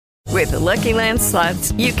With the Lucky Land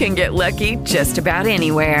Slots, you can get lucky just about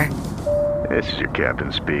anywhere. This is your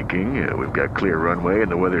captain speaking. We've got clear runway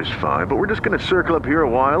and the weather's fine, but we're just going to circle up here a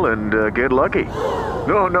while and get lucky.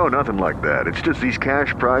 No, nothing like that. It's just these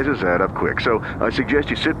cash prizes add up quick. So I suggest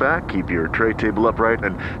you sit back, keep your tray table upright,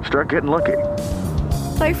 and start getting lucky.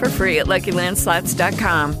 Play for free at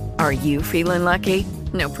LuckyLandSlots.com. Are you feeling lucky?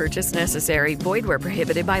 No purchase necessary. Void where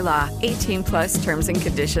prohibited by law. 18 plus terms and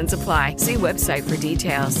conditions apply. See website for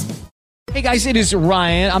details. Hey guys, it is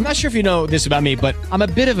Ryan. I'm not sure if you know this about me, but I'm a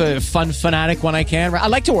bit of a fun fanatic when I can. I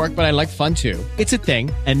like to work, but I like fun too. It's a thing.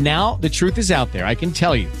 And now the truth is out there. I can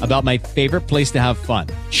tell you about my favorite place to have fun.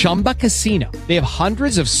 Chumba Casino. They have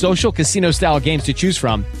hundreds of social casino style games to choose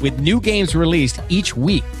from with new games released each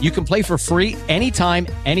week. You can play for free anytime,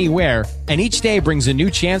 anywhere. And each day brings a new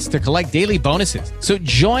chance to collect daily bonuses. So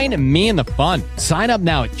join me in the fun. Sign up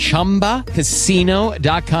now at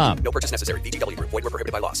ChumbaCasino.com. No purchase necessary. VGW. Void where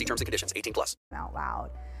prohibited by law. See terms and conditions. 18 plus. Out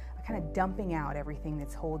loud, kind of dumping out everything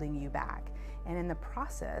that's holding you back. And in the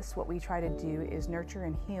process, what we try to do is nurture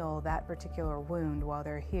and heal that particular wound while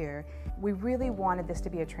they're here. We really wanted this to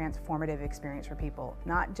be a transformative experience for people,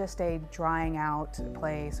 not just a drying out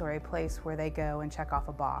place or a place where they go and check off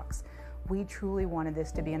a box. We truly wanted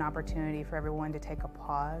this to be an opportunity for everyone to take a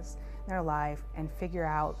pause in their life and figure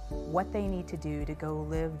out what they need to do to go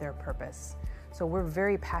live their purpose. So we're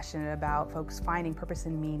very passionate about folks finding purpose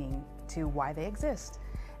and meaning to why they exist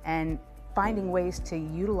and finding ways to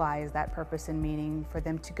utilize that purpose and meaning for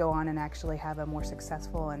them to go on and actually have a more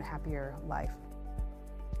successful and happier life.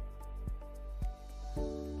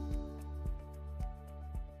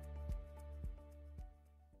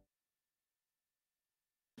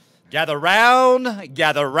 Gather round,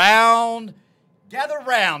 gather round, gather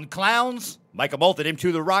round, clowns. Michael Moulton,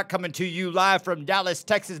 M2 The Rock, coming to you live from Dallas,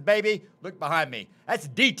 Texas, baby. Look behind me. That's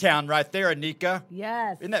D-Town right there, Anika.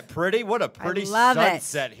 Yes. Isn't that pretty? What a pretty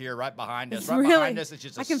sunset here right behind us. It's Right really, behind us is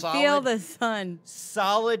just a I can feel the sun.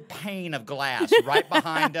 Solid pane of glass right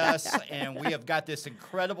behind us. And we have got this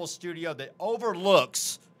incredible studio that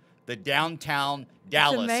overlooks the downtown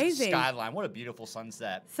Dallas skyline. What a beautiful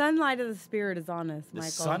sunset. Sunlight of the Spirit is on us, Michael.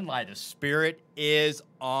 The sunlight of Spirit is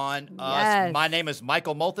on us. Yes. My name is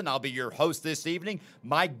Michael Moulton. I'll be your host this evening.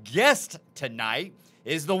 My guest tonight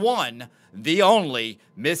is the one, the only,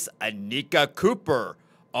 Miss Anika Cooper,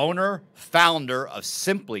 owner, founder of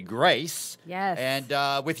Simply Grace. Yes.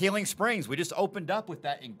 And with Healing Springs. We just opened up with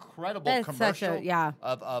that incredible commercial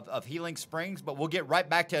of Healing Springs. But we'll get right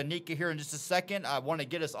back to Anika here in just a second. I want to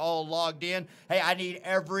get us all logged in. Hey, I need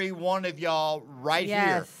every one of y'all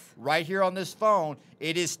right here on this phone.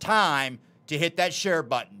 It is time to hit that share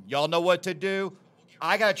button. Y'all know what to do.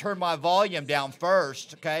 I got to turn my volume down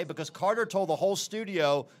first, okay? Because Carter told the whole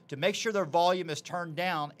studio to make sure their volume is turned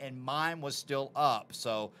down, and mine was still up.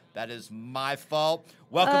 So that is my fault.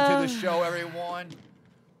 Welcome to the show, everyone.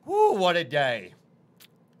 Woo, what a day.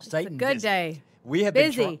 It's a good day. We have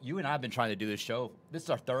busy. been you and I have been trying to do this show. This is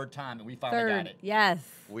our third time, and we finally got it. Yes.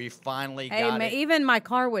 We finally got it. Even my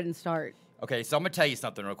car wouldn't start. Okay, so I'm going to tell you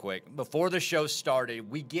something real quick. Before the show started,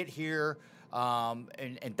 we get here.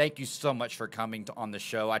 And thank you so much for coming on the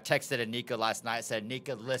show. I texted Anika last night. I said,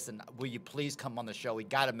 Anika, listen, will you please come on the show? We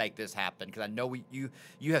got to make this happen because I know you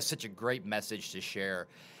have such a great message to share.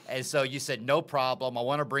 And so you said, no problem. I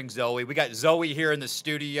want to bring Zoe. We got Zoe here in the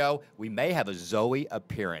studio. We may have a Zoe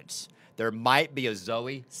appearance. There might be a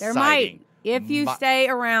Zoe sighting. There might, if you stay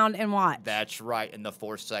around and watch. That's right, in the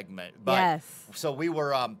fourth segment. But, yes. So we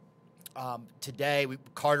were... today,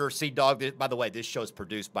 Carter C Dog. By the way, this show is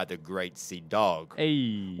produced by the great C Dog.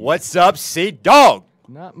 Hey, what's up, C Dog?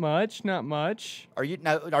 Not much, not much. Are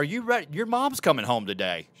you ready? Your mom's coming home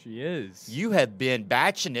today. She is. You have been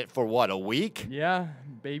batching it for what, a week? Yeah,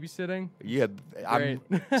 babysitting. You have. I'm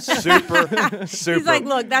super. He's like,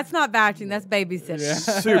 look, that's not batching, that's babysitting. Yeah.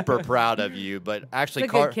 Super proud of you, but actually,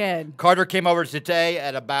 good kid. Carter came over today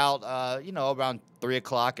at about around 3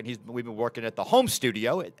 o'clock, and we've been working at the home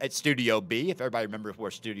studio at Studio B, if everybody remembers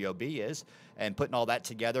where Studio B is, and putting all that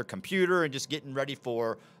together, computer, and just getting ready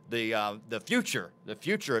for the future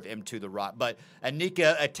of M2 The Rock. But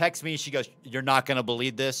Anika texts me, she goes, "You're not going to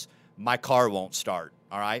believe this. My car won't start."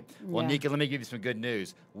 All right. Well, Anika, let me give you some good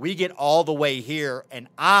news. We get all the way here, and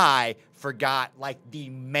I forgot like the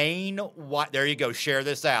main. There you go. Share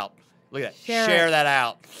this out. Look at that. Share that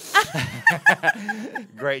out.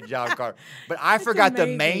 Great job, Carter. But I forgot the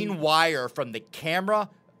main wire from the camera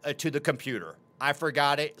to the computer. I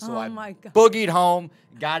forgot it, so my God. boogied home,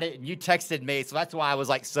 got it, and you texted me. So that's why I was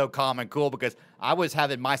like so calm and cool, because I was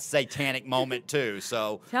having my satanic moment too.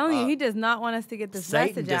 So telling you, he does not want us to get this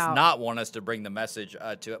Satan message out. does not want us to bring the message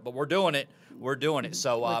to it, but we're doing it. We're doing it.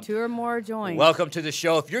 So With 2 or more join. welcome to the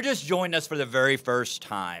show. If you're just joining us for the very first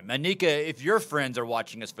time, Anika, if your friends are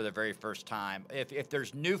watching us for the very first time, if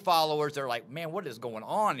there's new followers, they're like, man, what is going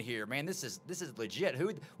on here? Man, this is legit.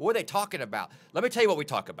 What are they talking about? Let me tell you what we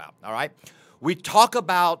talk about, all right? We talk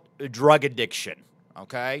about drug addiction,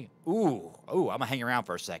 okay? Ooh, I'm going to hang around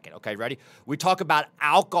for a second. Okay, ready? We talk about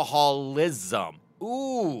alcoholism.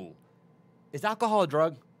 Ooh, is alcohol a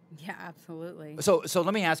drug? Yeah, absolutely. So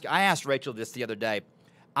let me ask you. I asked Rachel this the other day.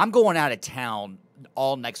 I'm going out of town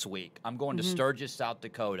all next week. I'm going to Sturgis, South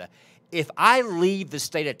Dakota. If I leave the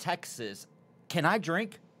state of Texas, can I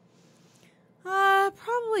drink?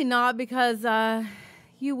 Probably not, because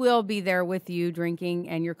you will be there with you drinking,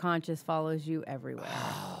 and your conscience follows you everywhere.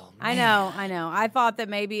 Oh, I know. I thought that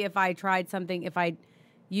maybe if I tried something, if I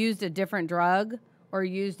used a different drug or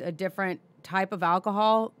used a different type of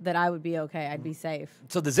alcohol, that I would be okay. I'd be safe.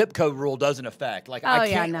 So the zip code rule doesn't affect. Like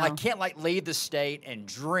I can't like leave the state and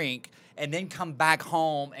drink and then come back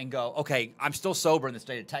home and go, okay, I'm still sober in the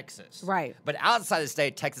state of Texas. Right. But outside the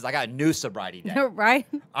state of Texas, I got a new sobriety day. Right?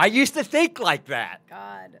 I used to think like that.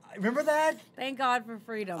 God. Remember that? Thank God for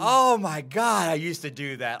freedom. Oh, my God. I used to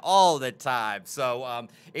do that all the time. So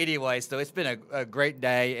anyway, so it's been a great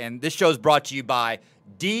day. And this show is brought to you by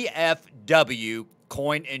DFW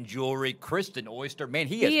Coin and Jewelry. Kristen Oyster. Man,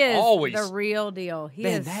 he is always the real deal. He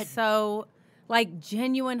is so, like,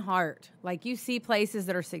 genuine heart. Like, you see places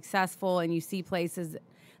that are successful and you see places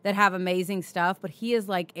that have amazing stuff, but he is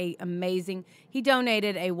like he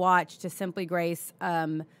donated a watch to Simply Grace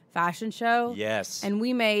fashion show. Yes. And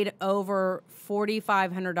we made over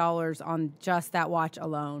 $4,500 on just that watch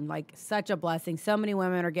alone. Like, such a blessing. So many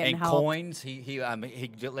women are getting help. And coins. He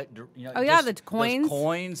the coins. Those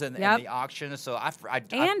coins and the auction. So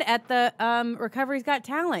and at the Recovery's Got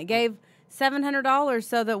Talent gave $700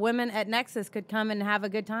 so that women at Nexus could come and have a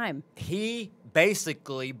good time. He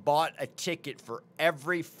basically bought a ticket for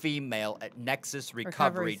every female at Nexus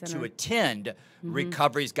Recovery to attend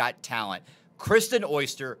Recovery's Got Talent. Kristen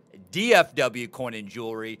Oyster, DFW Coin and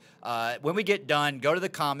Jewelry. When we get done, go to the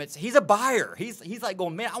comments. He's a buyer. He's like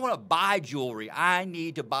going, man, I want to buy jewelry. I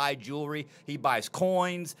need to buy jewelry. He buys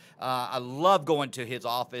coins. I love going to his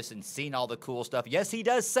office and seeing all the cool stuff. Yes, he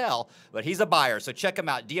does sell, but he's a buyer. So check him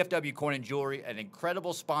out, DFW Coin and Jewelry, an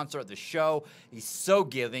incredible sponsor of the show. He's so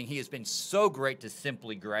giving. He has been so great to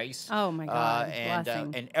Simply Grace. Oh, my God.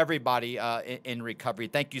 And everybody in recovery.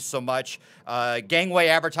 Thank you so much. Gangway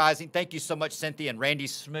Advertising, thank you so much, Cynthia and Randy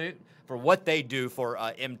Smoot, for what they do for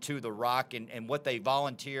M2 The Rock and what they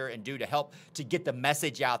volunteer and do to help to get the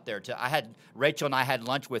message out there. Rachel and I had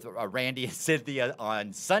lunch with Randy and Cynthia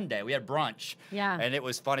on Sunday. We had brunch. Yeah. And it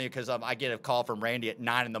was funny because I get a call from Randy at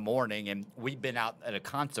 9 in the morning, and we've been out at a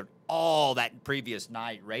concert all that previous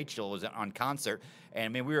night. Rachel was on concert, and I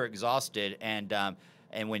mean, we were exhausted. And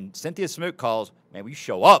when Cynthia Smoot calls, man, we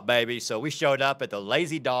show up, baby. So we showed up at the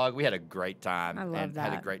Lazy Dog. We had a great time. I love that.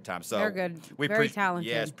 Had a great time. So they're good. Very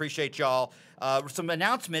talented. Yes, appreciate y'all. Some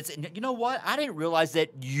announcements. And you know what? I didn't realize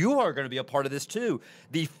that you are going to be a part of this, too.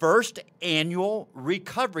 The first annual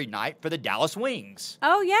recovery night for the Dallas Wings.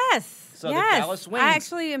 Oh, yes. So the Dallas Wings. I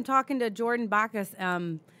actually am talking to Jordan Bacchus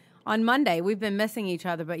on Monday. We've been missing each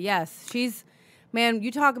other. But, yes, man,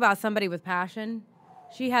 you talk about somebody with passion.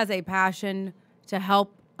 She has a passion to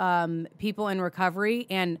help people in recovery.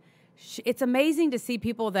 And it's amazing to see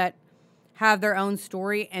people that have their own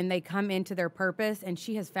story and they come into their purpose, and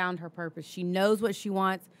she has found her purpose. She knows what she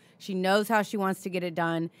wants. She knows how she wants to get it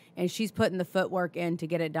done, and she's putting the footwork in to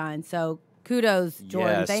get it done. So kudos,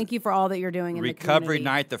 Jordan. Yes. Thank you for all that you're doing in the community. Recovery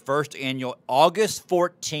Night, the first annual, August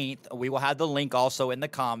 14th. We will have the link also in the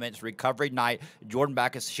comments. Recovery Night. Jordan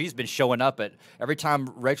Bacchus, she's been showing up at every time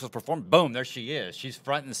Rachel's performed. Boom, there she is. She's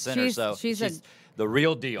front and center. She's the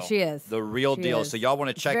real deal. She is. The real deal. So y'all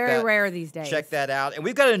want to check that. Very rare these days. Check that out. And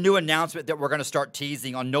we've got a new announcement that we're going to start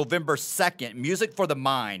teasing on November 2nd, Music for the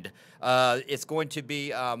Mind. It's going to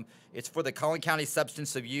be, it's for the Collin County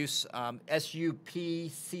Substance Abuse,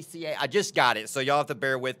 SUPCCA. I just got it, so y'all have to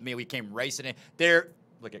bear with me. We came racing in. There,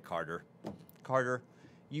 look at Carter. Carter,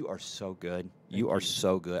 you are so good. You are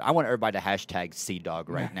so good. I want everybody to hashtag CDog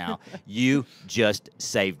right now. You just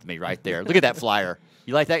saved me right there. Look at that flyer.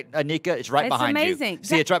 You like that, Anika? It's right behind you. It's amazing.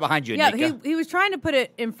 See, it's right behind you, yeah, Anika. he was trying to put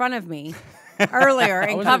it in front of me, earlier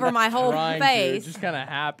and cover my whole face. It just kind of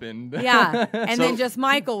happened. Yeah, and then just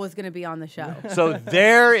Michael was going to be on the show. So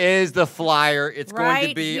there is the flyer. It's going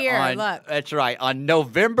to be here, on. look. That's right, on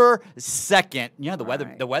November 2nd. You know the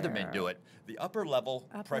weathermen there. do it. The upper level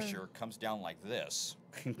pressure comes down like this.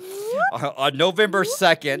 On November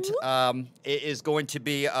 2nd, it is going to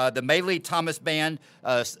be the Maylee Thomas Band,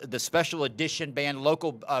 the special edition band,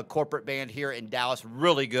 local corporate band here in Dallas,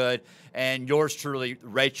 really good. And yours truly,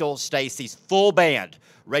 Rachel Stacey's full band.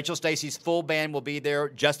 Rachel Stacey's full band will be there.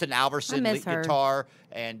 Justin Alverson, lead guitar.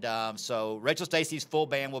 And so Rachel Stacey's full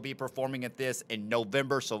band will be performing at this in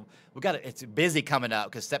November. So it's busy coming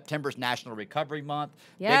up because September's National Recovery Month.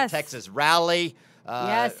 Yes. Big Texas Rally.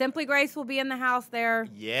 Simply Grace will be in the house there.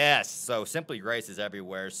 Yes, so Simply Grace is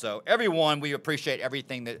everywhere. So everyone, we appreciate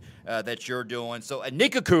everything that you're doing. So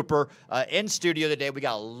Anika Cooper in studio today. We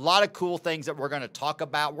got a lot of cool things that we're going to talk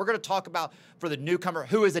about. We're going to talk about, for the newcomer,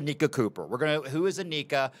 who is Anika Cooper. Who is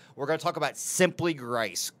Anika? We're going to talk about Simply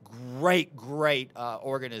Grace. Great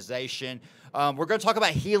organization. We're going to talk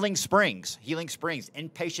about Healing Springs,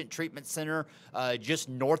 inpatient treatment center just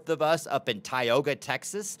north of us up in Tioga,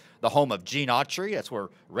 Texas, the home of Gene Autry. That's where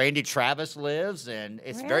Randy Travis lives, and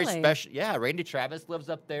it's very special. Yeah, Randy Travis lives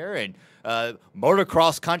up there, and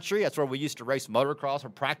motocross country. That's where we used to race motocross or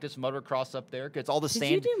practice motocross up there. It's all the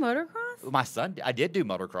sand. Did you do motocross? My son, I did do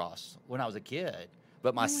motocross when I was a kid,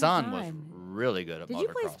 but my son was really good at motocross. Did you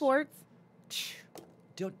play sports?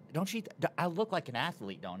 Don't you? I look like an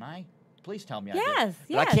athlete, don't I? Please tell me I Yes,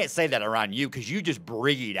 did. But I can't say that around you because you just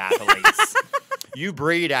breed athletes. You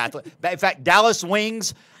breed athletes. In fact, Dallas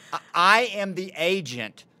Wings, I am the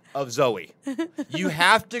agent of Zoe. You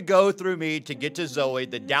have to go through me to get to Zoe.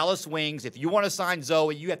 The Dallas Wings, if you want to sign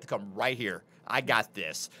Zoe, you have to come right here. I got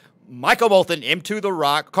this. Michael Moulton, M2 The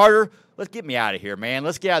Rock. Carter, let's get me out of here, man.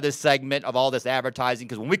 Let's get out of this segment of all this advertising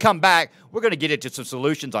because when we come back, we're going to get into some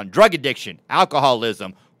solutions on drug addiction,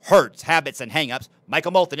 alcoholism, hurts, habits, and hang-ups.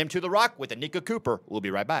 Michael Moulton, M2 The Rock with Anika Cooper. We'll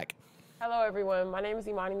be right back. Hello, everyone. My name is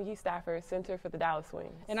Imani McGee Stafford, Center for the Dallas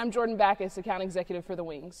Wings. And I'm Jordan Backus, Account Executive for the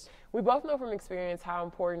Wings. We both know from experience how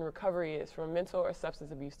important recovery is from mental or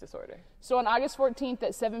substance abuse disorder. So on August 14th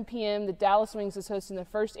at 7 p.m., the Dallas Wings is hosting the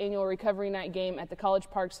first annual Recovery Night game at the College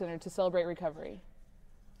Park Center to celebrate recovery.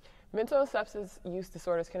 Mental and substance use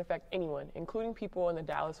disorders can affect anyone, including people in the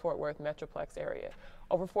Dallas-Fort Worth Metroplex area.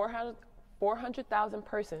 Over 400,000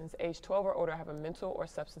 persons aged 12 or older have a mental or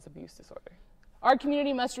substance abuse disorder. Our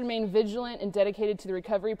community must remain vigilant and dedicated to the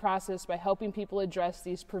recovery process by helping people address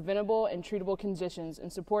these preventable and treatable conditions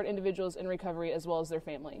and support individuals in recovery as well as their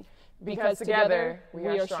family. Because together, we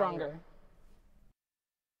are stronger.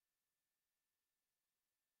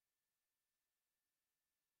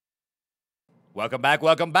 Welcome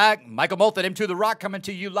back. Michael Moulton, M2 The Rock, coming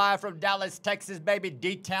to you live from Dallas, Texas, baby,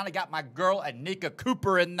 D-Town. I got my girl, Anika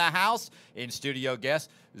Cooper, in the house. In studio guest,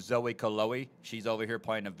 Zoe Kaloe. She's over here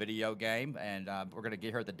playing a video game, and we're going to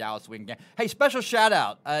get her at the Dallas Wing game. Hey, special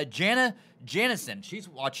shout-out, Jana Janison. She's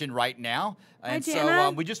watching right now. And Hi, Jana.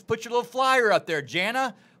 so we just put your little flyer up there,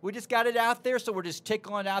 Jana. We just got it out there, so we're just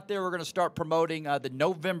tickling it out there. We're going to start promoting the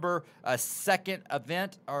November 2nd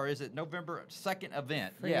event, or is it November 2nd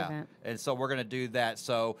event? Free event. And so we're going to do that.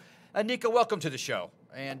 So, Anika, welcome to the show.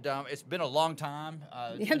 And it's been a long time.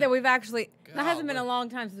 That we've actually, that hasn't been a long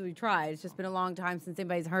time since we tried. It's just been a long time since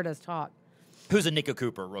anybody's heard us talk. Who's Anika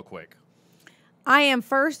Cooper, real quick? I am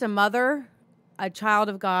first a mother, a child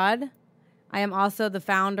of God. I am also the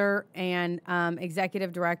founder and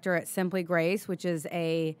executive director at Simply Grace, which is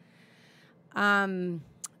a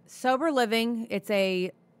sober living. It's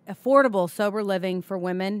a affordable sober living for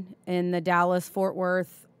women in the Dallas-Fort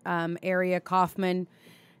Worth area, Kaufman,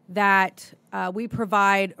 that we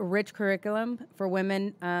provide a rich curriculum for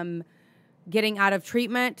women getting out of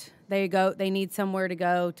treatment. They need somewhere to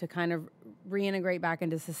go to kind of reintegrate back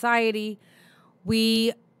into society.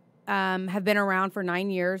 We have been around for 9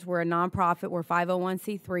 years. We're a nonprofit. We're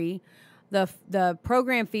 501c3. The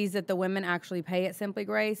program fees that the women actually pay at Simply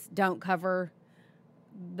Grace don't cover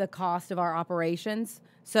the cost of our operations.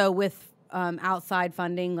 So with outside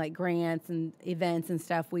funding like grants and events and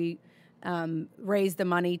stuff, we raise the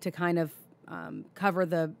money to kind of cover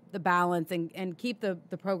the balance and keep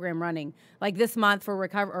the program running. Like this month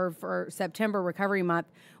for September Recovery Month,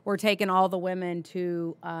 we're taking all the women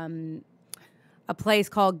to a place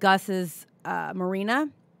called Gus's Marina,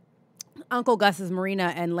 Uncle Gus's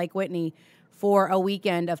Marina in Lake Whitney, for a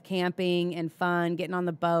weekend of camping and fun, getting on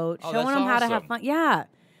the boat, showing them how to have fun. Yeah.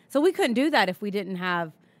 So we couldn't do that if we didn't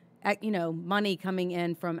have, money coming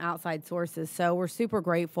in from outside sources. So we're super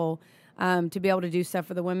grateful. to be able to do stuff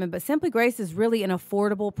for the women. But Simply Grace is really an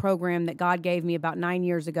affordable program that God gave me about 9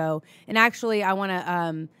 years ago. And actually, I want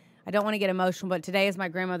to. I don't want to get emotional, but today is my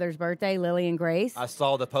grandmother's birthday, Lillian Grace. I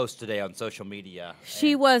saw the post today on social media.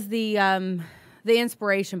 She was the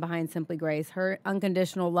inspiration behind Simply Grace. Her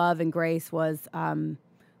unconditional love and grace was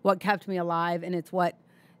what kept me alive, and it's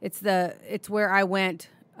where I went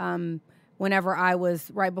whenever I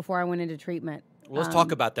was right before I went into treatment. Well, let's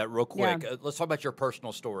talk about that real quick. Yeah. Let's talk about your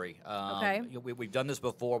personal story. Okay. We've done this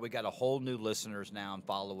before. We got a whole new listeners now and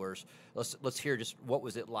followers. Let's hear just what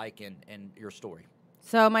was it like in your story.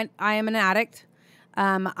 So I am an addict.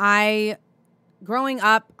 Growing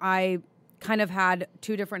up, I kind of had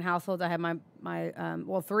two different households. I had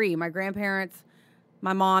three: my grandparents,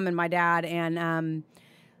 my mom, and my dad. And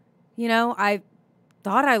I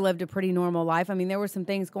thought I lived a pretty normal life. I mean, there were some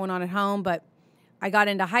things going on at home, but I got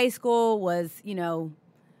into high school. I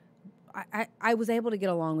was able to get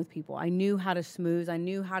along with people. I knew how to schmooze. I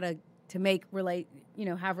knew how to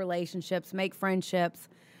have relationships, make friendships.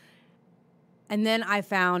 And then I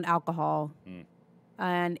found alcohol,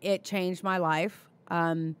 and it changed my life.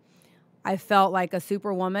 I felt like a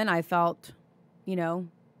superwoman. I felt,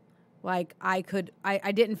 like I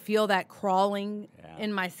didn't feel that crawling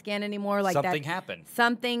in my skin anymore. Like something happened.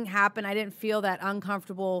 Something happened. I didn't feel that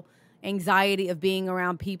uncomfortable anxiety of being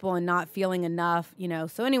around people and not feeling enough,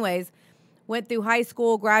 So anyways, went through high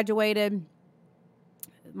school, graduated.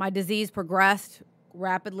 My disease progressed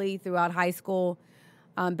rapidly throughout high school.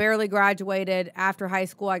 Barely graduated. After high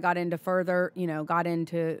school, I got into harder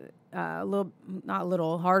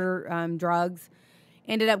drugs.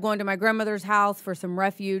 Ended up going to my grandmother's house for some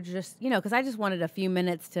refuge, just, because I just wanted a few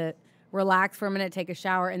minutes to relax for a minute, take a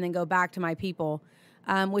shower, and then go back to my people.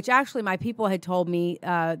 Which actually my people had told me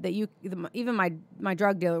that even my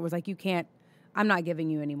drug dealer was like, I'm not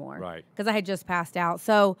giving you anymore. Right. Because I had just passed out.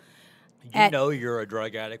 So you're a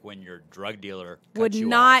drug addict when your drug dealer cuts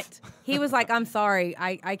you off. He was like, I'm sorry,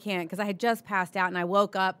 I can't, because I had just passed out and I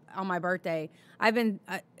woke up on my birthday. I've been,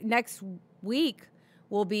 next week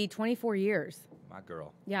will be 24 years. My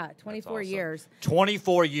girl. Yeah, 24 years.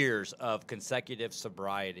 24 years of consecutive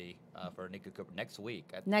sobriety for Anika Cooper next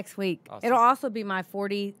week. Next week. Awesome. It'll also be my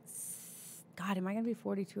 40, God, am I going to be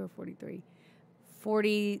 42 or 43?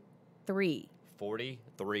 43.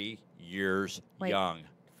 43 years young.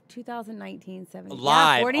 2019, 17.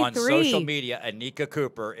 Live on social media, Anika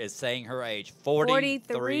Cooper is saying her age,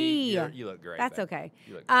 43. You look great. That's babe. okay.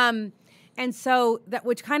 You look great. And so that,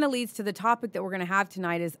 which kind of leads to the topic that we're going to have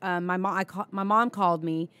tonight, is my mom called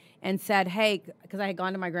me and said, hey, because I had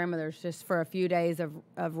gone to my grandmother's just for a few days of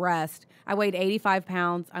rest. I weighed 85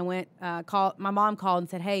 pounds. I went, my mom called and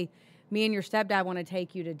said, hey, me and your stepdad want to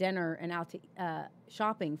take you to dinner and out to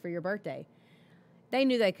shopping for your birthday. They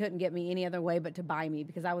knew they couldn't get me any other way but to buy me,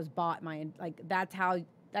 because I was bought that's how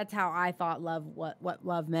I thought what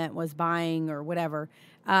love meant, was buying or whatever.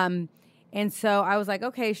 And so I was like,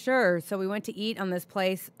 okay, sure. So we went to eat on this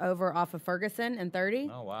place over off of Ferguson and 30.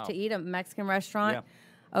 Oh, wow. To eat a Mexican restaurant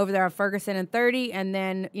over there on Ferguson and 30. And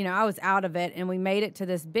then, I was out of it, and we made it to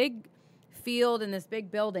this big field in this big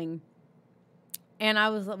building. And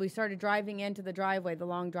we started driving into the driveway, the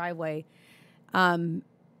long driveway. And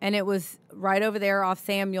it was right over there off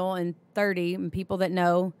Samuel and 30. And people that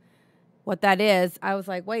know what that is, I was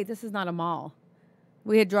like, wait, this is not a mall.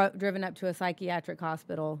 We had driven up to a psychiatric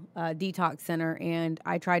hospital, detox center, and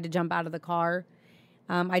I tried to jump out of the car.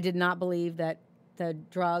 I did not believe that the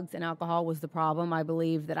drugs and alcohol was the problem. I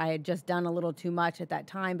believed that I had just done a little too much at that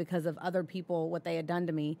time because of other people, what they had done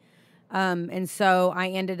to me. And so I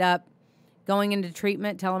ended up going into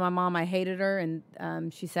treatment, telling my mom I hated her,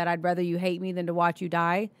 and she said, I'd rather you hate me than to watch you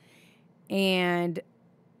die. And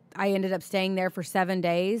I ended up staying there for 7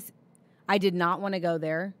 days. I did not want to go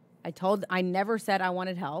there. I never said I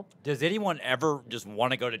wanted help. Does anyone ever just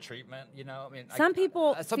want to go to treatment? Some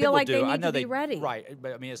people feel like they need to be ready. Right.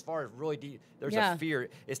 But I mean, as far as really there's a fear.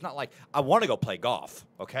 It's not like I want to go play golf.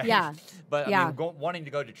 Okay. Yeah. But I mean, wanting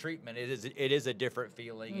to go to treatment, it is a different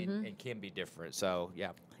feeling and can be different. So,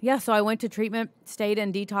 yeah. Yeah. So I went to treatment, stayed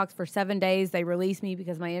in detox for 7 days. They released me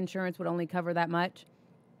because my insurance would only cover that much.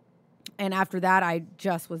 And after that, I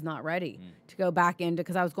just was not ready to go back into,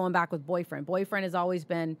 because I was going back with boyfriend. Boyfriend has always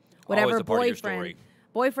been whatever boyfriend.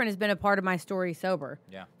 Boyfriend has been a part of my story sober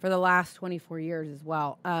for the last 24 years as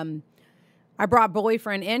well. I brought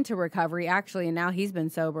boyfriend into recovery, actually, and now he's been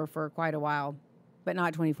sober for quite a while, but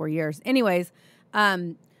not 24 years. Anyways,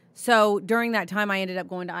 so during that time, I ended up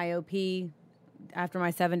going to IOP after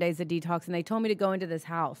my 7 days of detox, and they told me to go into this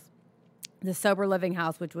house, the sober living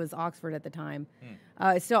house, which was Oxford at the time.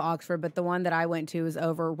 It's still Oxford, but the one that I went to was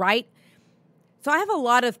over right. So I have a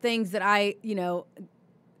lot of things that I,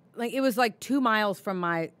 like it was like 2 miles from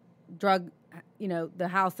my drug, the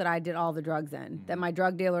house that I did all the drugs in, that my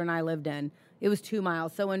drug dealer and I lived in. It was 2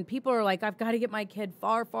 miles. So when people are like, I've got to get my kid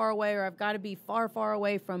far, far away, or I've got to be far, far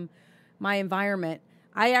away from my environment,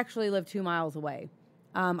 I actually live 2 miles away.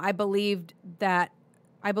 I believed that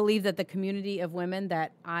the community of women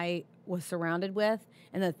that I was surrounded with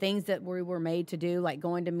and the things that we were made to do, like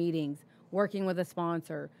going to meetings, working with a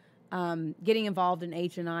sponsor, getting involved in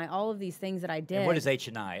H&I, all of these things that I did. And what is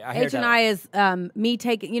H&I? H&I is me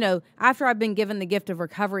taking, after I've been given the gift of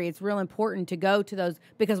recovery, it's real important to go to those,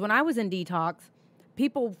 because when I was in detox,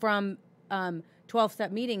 people from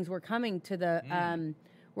 12-step meetings were coming to the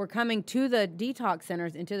detox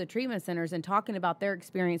centers and to the treatment centers and talking about their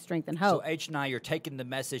experience, strength, and hope. So H&I, you're taking the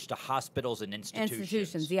message to hospitals and institutions.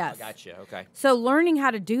 Institutions, yes. I gotcha, okay. So learning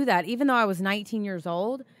how to do that, even though I was 19 years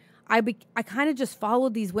old, I kind of just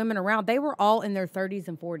followed these women around. They were all in their 30s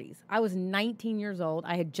and 40s. I was 19 years old.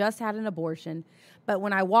 I had just had an abortion. But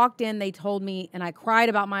when I walked in, they told me, and I cried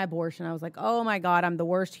about my abortion. I was like, oh, my God, I'm the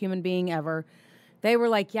worst human being ever. They were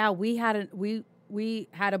like, yeah, we had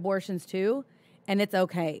abortions too, and it's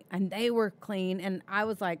okay. And they were clean. And I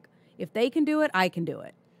was like, if they can do it, I can do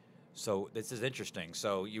it. So this is interesting.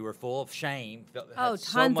 So you were full of shame. Tons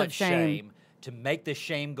so much of shame. To make the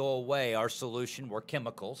shame go away, our solution were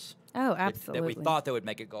chemicals. Oh, absolutely. That we thought that would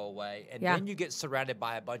make it go away. And then you get surrounded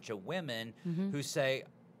by a bunch of women who say,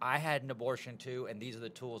 I had an abortion too, and these are the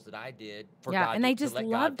tools that I did for God. And they just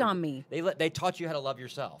loved on me. They taught you how to love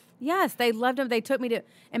yourself. Yes, they loved them. They took me to,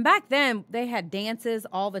 and back then they had dances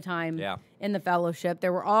all the time in the fellowship.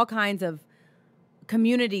 There were all kinds of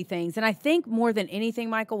community things. And I think more than anything,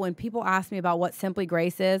 Michael, when people ask me about what Simply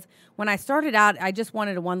Grace is, when I started out, I just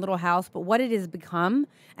wanted a one little house. But what it has become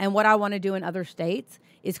and what I want to do in other states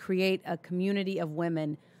is create a community of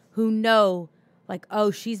women who know, like,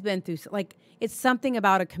 oh, she's been through, like, it's something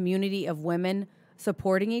about a community of women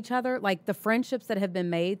supporting each other. Like the friendships that have been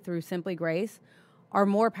made through Simply Grace are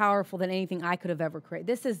more powerful than anything I could have ever created.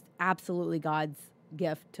 This is absolutely God's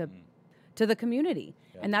gift to the community.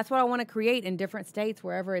 Yeah. And that's what I want to create in different states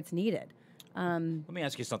wherever it's needed. Let me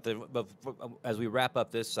ask you something. As we wrap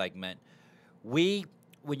up this segment,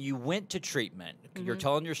 when you went to treatment, you're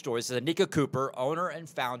telling your story. This is Anika Cooper, owner and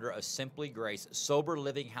founder of Simply Grace, sober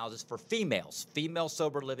living houses for females, female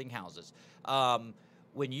sober living houses.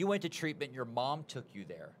 When you went to treatment, your mom took you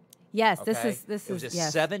there. Yes, okay? This was a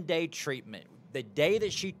 7-day treatment. The day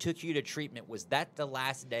that she took you to treatment, was that the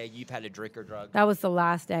last day you've had a drink or drug? That was the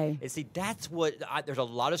last day. And see, that's what, there's a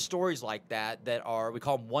lot of stories like that are, we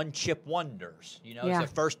call them one-chip wonders. It's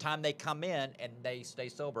the first time they come in and they stay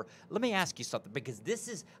sober. Let me ask you something, because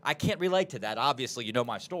I can't relate to that. Obviously, you know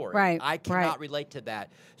my story. Right. I cannot relate to that.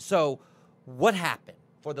 So what happened?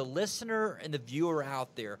 For the listener and the viewer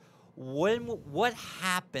out there, what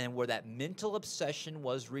happened where that mental obsession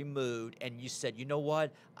was removed and you said, you know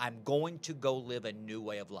what, I'm going to go live a new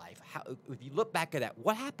way of life? If you look back at that,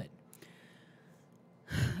 what happened?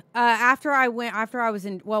 While I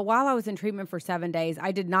was in treatment for 7 days,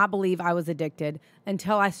 I did not believe I was addicted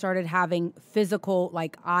until I started having physical,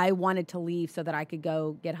 like I wanted to leave so that I could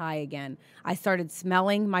go get high again. I started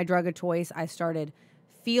smelling my drug of choice. I started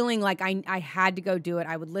feeling like I had to go do it.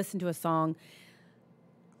 I would listen to a song.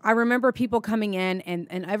 I remember people coming in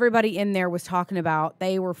and everybody in there was talking about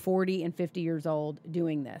they were 40 and 50 years old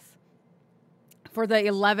doing this for the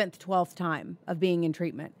 11th, 12th time of being in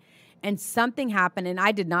treatment. And something happened, and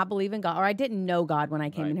I did not believe in God, or I didn't know God when I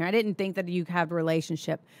came in here. I didn't think that you could have a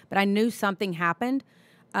relationship, but I knew something happened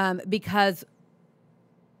because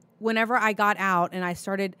whenever I got out and I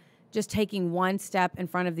started just taking one step in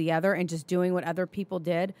front of the other and just doing what other people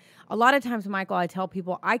did, a lot of times, Michael, I tell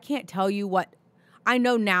people, I can't tell you what, I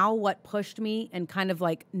know now what pushed me and kind of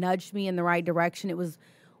like nudged me in the right direction. It was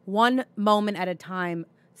one moment at a time,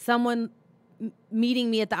 someone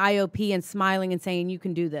meeting me at the IOP and smiling and saying, you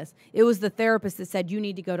can do this. It was the therapist that said, you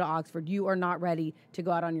need to go to Oxford. You are not ready to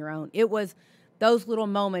go out on your own. It was those little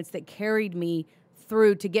moments that carried me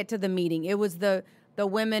through to get to the meeting. It was the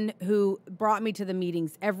women who brought me to the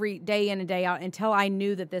meetings every day in and day out until I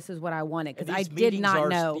knew that this is what I wanted, because I did not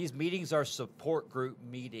know. These meetings are support group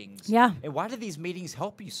meetings. Yeah. And why do these meetings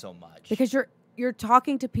help you so much? Because you're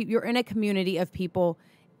talking to people, you're in a community of people,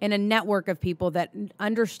 in a network of people that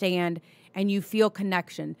understand, and you feel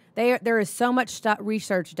connection. There is so much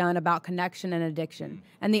research done about connection and addiction,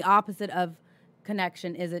 and the opposite of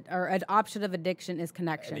connection is an opposite of addiction is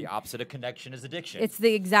connection. And the opposite of connection is addiction. It's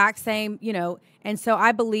the exact same, and so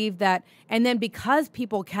I believe that, and then because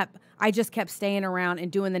people I just kept staying around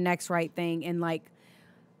and doing the next right thing, and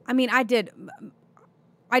I did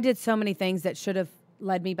I did so many things that should have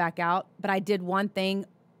led me back out, but I did one thing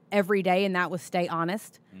every day, and that was stay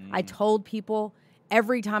honest. I told people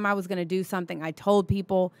every time I was going to do something, I told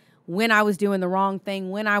people when I was doing the wrong thing,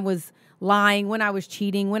 when I was lying, when I was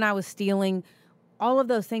cheating, when I was stealing. All of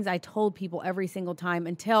those things I told people every single time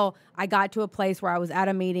until I got to a place where I was at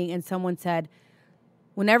a meeting and someone said,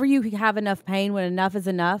 whenever you have enough pain, when enough is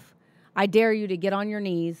enough, I dare you to get on your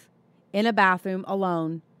knees in a bathroom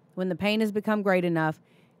alone when the pain has become great enough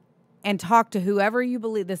and talk to whoever you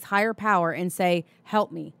believe, this higher power, and say,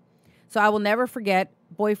 help me. So I will never forget,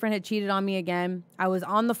 boyfriend had cheated on me again. I was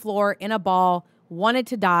on the floor in a ball, wanted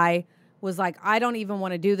to die, was like, I don't even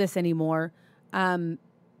want to do this anymore.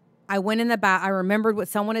 I went in the back. I remembered what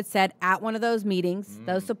someone had said at one of those meetings,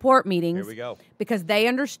 those support meetings. Here we go. Because they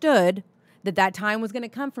understood that time was going to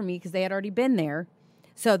come for me because they had already been there.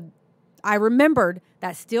 So I remembered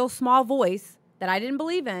that still small voice that I didn't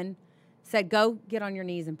believe in said, go get on your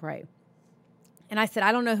knees and pray. And I said,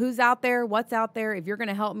 I don't know who's out there, what's out there, if you're going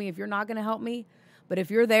to help me, if you're not going to help me. But if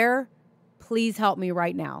you're there, please help me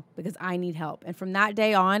right now because I need help. And from that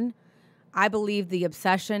day on, I believe the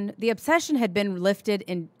obsession had been lifted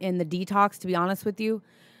in the detox, to be honest with you.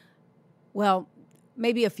 Well,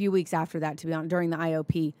 maybe a few weeks after that, to be honest, during the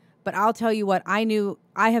IOP. But I'll tell you what, I knew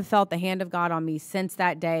I have felt the hand of God on me since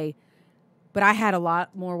that day. But I had a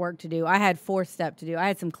lot more work to do. I had 4th step to do. I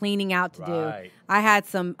had some cleaning out to do. I had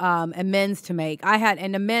some amends to make. I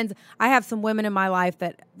have some women in my life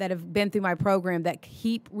that have been through my program that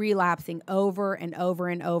keep relapsing over and over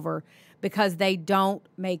and over because they don't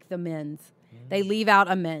make the amends. They leave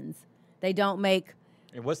out amends. They don't make.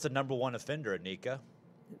 And what's the number one offender, Anika?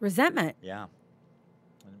 Resentment. Yeah.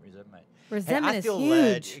 Resentment. Resentment I feel is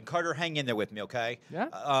led, huge. Carter, hang in there with me, okay?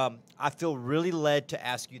 Yeah. I feel really led to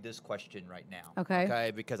ask you this question right now. Okay.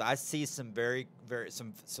 Okay, because I see some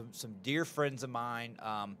some dear friends of mine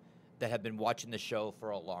that have been watching the show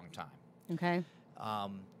for a long time. Okay.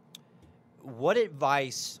 What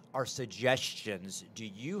advice or suggestions do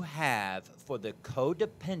you have for the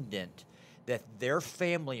codependent that their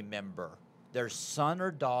family member, their son or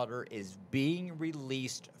daughter, is being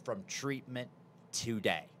released from treatment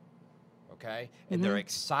today? Okay? And they're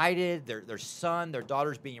excited. Their son, their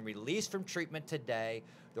daughter's being released from treatment today.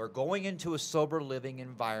 They're going into a sober living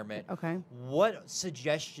environment. Okay. What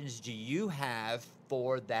suggestions do you have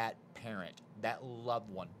for that parent, that loved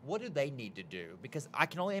one? What do they need to do? Because I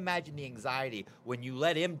can only imagine the anxiety when you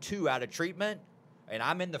let him too out of treatment and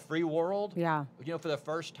I'm in the free world, Yeah. for the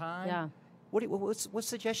first time. Yeah. What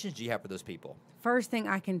suggestions do you have for those people? First thing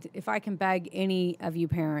if I can beg any of you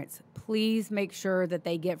parents, please make sure that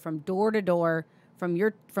they get from door to door, from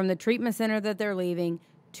the treatment center that they're leaving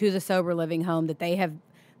to the sober living home, that they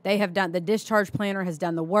have done. The discharge planner has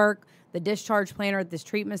done the work. The discharge planner at this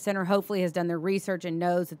treatment center hopefully has done their research and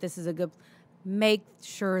knows that this is a good. Make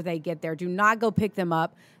sure they get there. Do not go pick them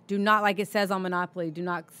up. Do not, like it says on Monopoly, do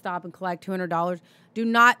not stop and collect $200. Do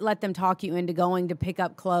not let them talk you into going to pick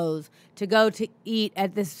up clothes, to go to eat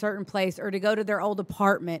at this certain place, or to go to their old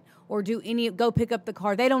apartment, or go pick up the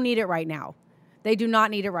car. They don't need it right now. They do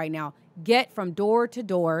not need it right now. Get from door to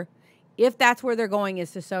door. If that's where they're going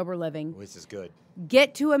is to sober living. This is good.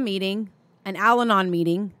 Get to a meeting, an Al-Anon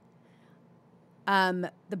meeting.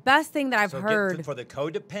 The best thing that I've heard for the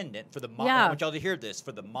codependent, for the mom, Yeah. I want y'all to hear this,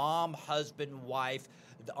 for the mom, husband, wife,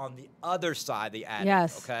 on the other side of the addict,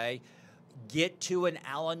 Yes. okay? Get to an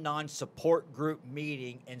Al-Anon support group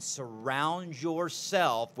meeting and surround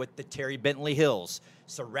yourself with the Terry Bentley Hills.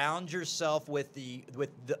 Surround yourself with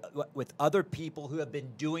other people who have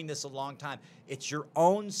been doing this a long time. It's your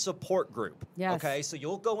own support group. Yes. Okay, so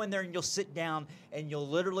you'll go in there and you'll sit down and you'll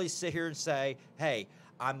literally sit here and say, "Hey,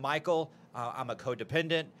 I'm Michael. I'm a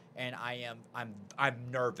codependent, and I'm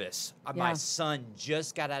nervous. My son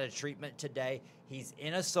just got out of treatment today. He's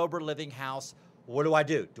in a sober living house. What do I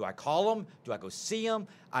do? Do I call him? Do I go see him?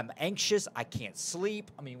 I'm anxious. I can't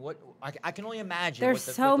sleep. I mean, what? I can only imagine. There's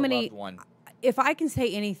with so the many. loved one. If I can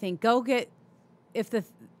say anything, go get. If the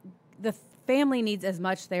family needs as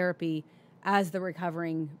much therapy as the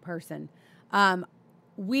recovering person.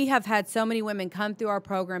 We have had so many women come through our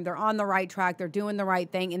program. They're on the right track. They're doing the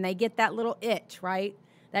right thing, and they get that little itch, right?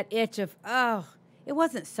 That itch of, oh, it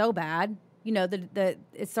wasn't so bad.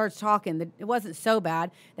 It starts talking. It wasn't so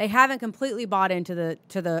bad. They haven't completely bought into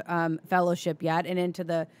the fellowship yet and into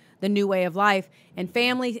the new way of life. And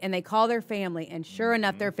families, and they call their family, and sure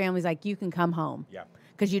enough, their family's like, you can come home. Yeah.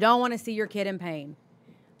 Because you don't want to see your kid in pain.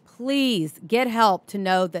 Please get help to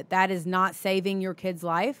know that is not saving your kid's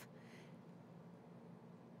life.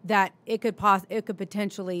 that it could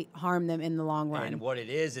potentially harm them in the long run. And what it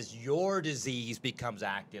is your disease becomes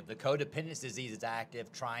active. The codependence disease is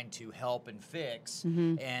active, trying to help and fix.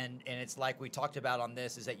 Mm-hmm. And it's like we talked about on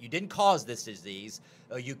this, is that you didn't cause this disease.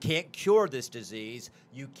 You can't cure this disease.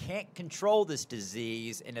 You can't control this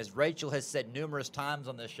disease. And as Rachel has said numerous times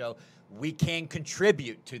on this show, we can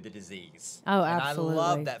contribute to the disease. Oh, absolutely. And I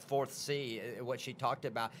love that fourth C, what she talked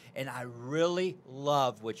about. And I really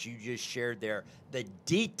love what you just shared there, the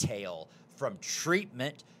detail from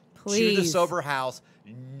treatment to the sober house,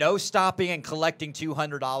 no stopping and collecting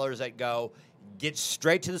 $200 at go. Get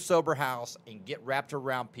straight to the sober house and get wrapped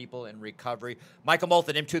around people in recovery. Michael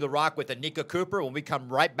Moulton, Into the Rock with Anika Cooper. When we come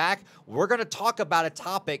right back, we're going to talk about a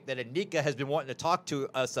topic that Anika has been wanting to talk to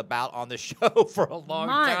us about on the show for a long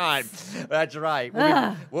time. That's right.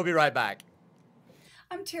 We'll be right back.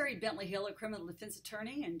 I'm Terry Bentley Hill, a criminal defense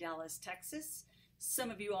attorney in Dallas, Texas. Some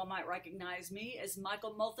of you all might recognize me as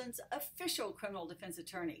Michael Moulton's official criminal defense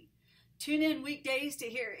attorney. Tune in weekdays to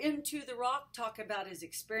hear Into the Rock talk about his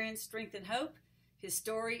experience, strength, and hope. His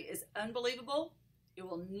story is unbelievable. It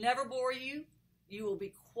will never bore you. You will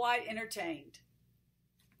be quite entertained.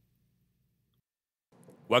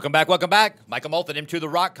 Welcome back. Michael Moulton, Into the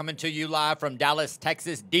Rock, coming to you live from Dallas,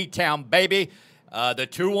 Texas, D-Town, baby. The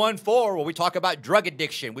 214, where we talk about drug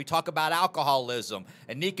addiction. We talk about alcoholism.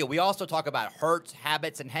 Anika, we also talk about hurts,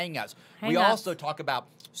 habits, and hang-ups. We also talk about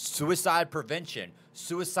suicide prevention,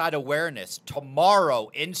 suicide awareness.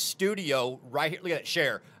 Tomorrow in studio, right here, look at that,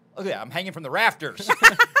 Cher. Look at that, I'm hanging from the rafters.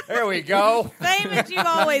 There we go. Same as you've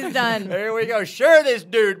always done. There we go. Share this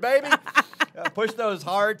dude, baby. Push those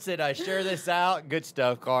hearts and share this out. Good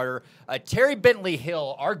stuff, Carter. Terry Bentley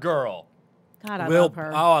Hill, our girl. God, I love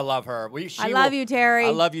her. Oh, I love her. I love you, Terry. I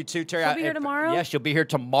love you too, Terry. She'll be here tomorrow? Yes, she'll be here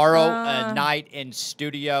tomorrow night in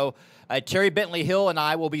studio. Terry Bentley Hill and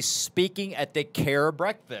I will be speaking at the CARE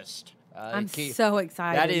Breakfast. I'm so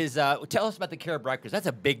excited. That is, tell us about the CARE Breakfast. That's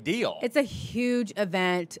a big deal. It's a huge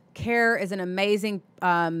event. CARE is an amazing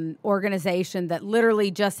organization that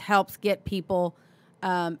literally just helps get people,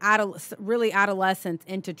 really adolescents,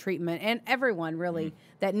 into treatment, and everyone really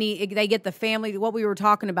that they get the family. What we were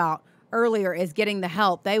talking about earlier is getting the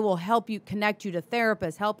help. They will help you, connect you to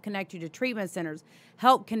therapists, help connect you to treatment centers,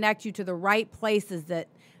 help connect you to the right places that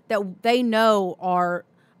they know are,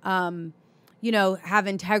 have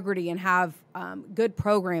integrity and have good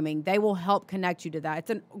programming. They will help connect you to that. It's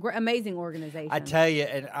an amazing organization. I tell you,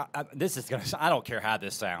 and this is going to, I don't care how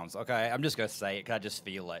this sounds, okay? I'm just going to say it because I just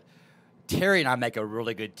feel it. Terry and I make a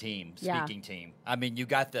really good team, speaking team. I mean, you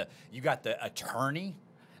got the attorney,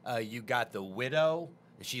 you got the widow.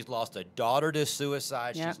 She's lost a daughter to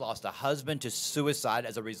suicide. Yep. She's lost a husband to suicide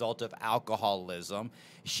as a result of alcoholism.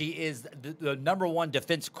 She is the number one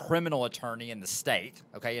defense criminal attorney in the state,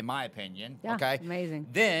 okay, in my opinion. Yeah, okay? Amazing.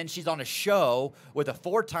 Then she's on a show with a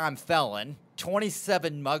 4-time felon,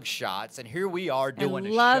 27 mugshots, and here we are doing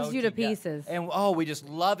and a loves show you together. to pieces. And, we just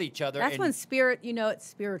love each other. That's when spirit, it's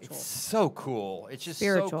spiritual. It's so cool. It's just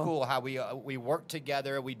so cool how we work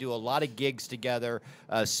together. We do a lot of gigs together,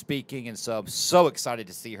 speaking, and so I'm so excited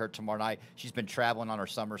to see her tomorrow night. She's been traveling on her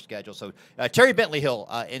summer schedule. So Terry Bentley Hill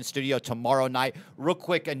in studio tomorrow night. Real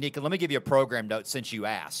quick, Anika, let me give you a program note since you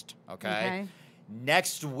asked, okay?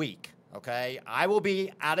 Next week, okay, I will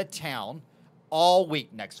be out of town all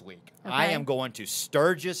week next week. Okay. I am going to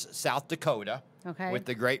Sturgis, South Dakota, with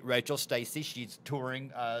the great Rachel Stacy. She's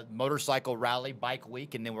touring Motorcycle Rally Bike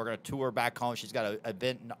Week, and then we're going to tour back home. She's got an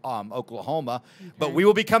event in Oklahoma. Okay. But we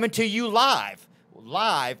will be coming to you live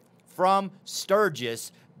from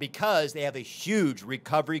Sturgis because they have a huge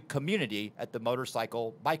recovery community at the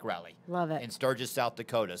Motorcycle Bike Rally. Love it. In Sturgis, South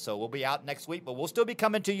Dakota. So we'll be out next week, but we'll still be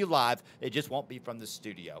coming to you live. It just won't be from the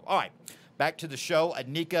studio. All right. Back to the show.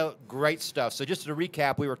 Anika, great stuff. So just to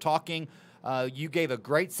recap, we were talking, you gave a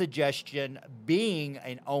great suggestion, being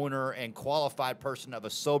an owner and qualified person of a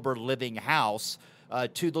sober living house,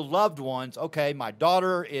 to the loved ones. Okay, my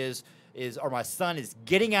daughter or my son is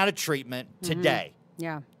getting out of treatment today.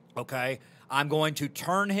 Yeah. Okay, I'm going to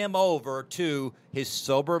turn him over to his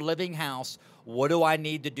sober living house. What do I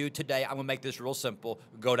need to do today? I'm going to make this real simple.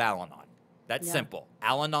 Go to Al-Anon. That's simple.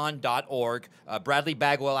 Alanon.org. Bradley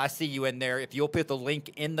Bagwell, I see you in there. If you'll put the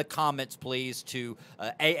link in the comments, please, to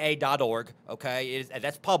AA.org. Okay,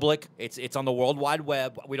 that's public. It's on the World Wide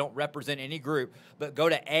Web. We don't represent any group, but go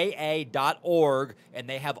to AA.org, and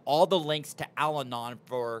they have all the links to Al-Anon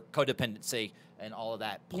for codependency and all of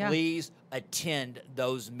that. Please attend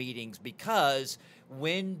those meetings, because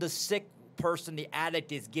when the sick person, the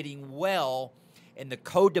addict, is getting well, and the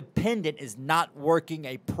codependent is not working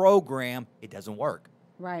a program, it doesn't work.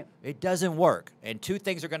 Right. It doesn't work. And two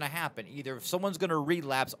things are going to happen. Either someone's going to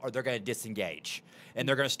relapse or they're going to disengage. And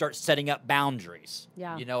they're going to start setting up boundaries.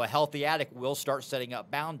 Yeah. You know, a healthy addict will start setting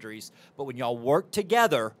up boundaries. But when y'all work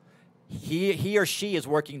together, he or she is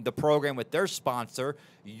working the program with their sponsor.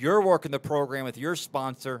 You're working the program with your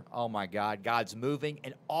sponsor. Oh, my God. God's moving.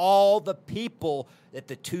 And all the people that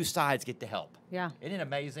the two sides get to help. Yeah. Isn't it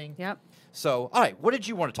amazing? Yep. So, all right. What did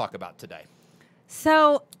you want to talk about today?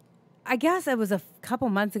 So I guess it was a couple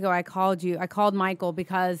months ago I called you. I called Michael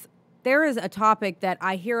because there is a topic that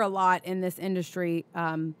I hear a lot in this industry,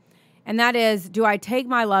 and that is, do I take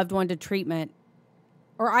my loved one to treatment?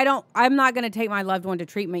 Or I'm not going to take my loved one to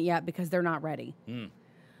treatment yet because they're not ready.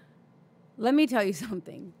 Let me tell you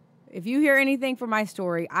something. If you hear anything from my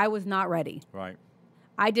story, I was not ready. Right.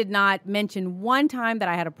 I did not mention one time that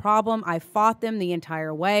I had a problem. I fought them the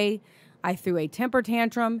entire way. I threw a temper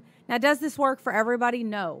tantrum. Now, does this work for everybody?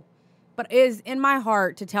 No. But it is in my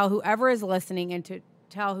heart to tell whoever is listening and to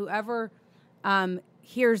tell whoever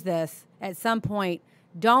hears this at some point,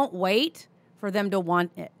 don't wait for them to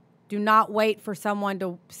want it. Do not wait for someone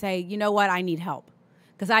to say, you know what, I need help.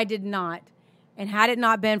 Because I did not. And had it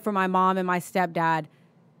not been for my mom and my stepdad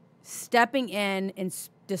stepping in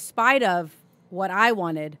despite of what I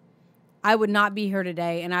wanted, I would not be here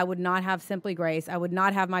today, and I would not have Simply Grace. I would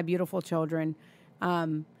not have my beautiful children.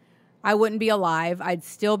 I wouldn't be alive. I'd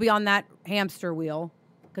still be on that hamster wheel,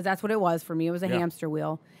 because that's what it was for me. It was a hamster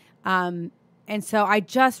wheel. And so I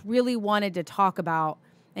just really wanted to talk about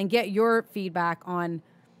and get your feedback on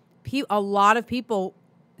a lot of people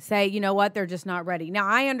say, you know what, they're just not ready. Now,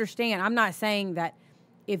 I understand. I'm not saying that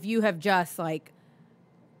if you have just like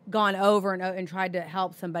gone over and tried to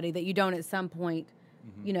help somebody that you don't at some point,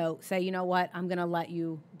 you know, say, you know what, I'm going to let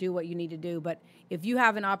you do what you need to do. But if you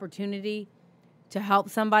have an opportunity to help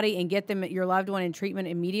somebody and get them, your loved one, in treatment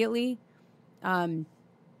immediately,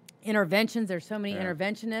 interventions, there's so many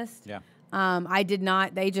interventionists. Yeah. I did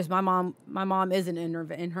not, my mom isn't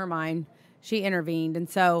in her mind. She intervened. And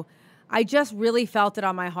so I just really felt it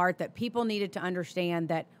on my heart that people needed to understand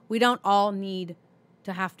that we don't all need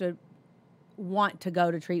to have to want to go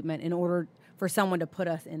to treatment in order for someone to put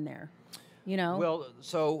us in there, you know? Well,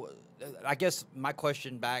 so I guess my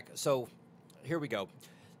question back, so here we go.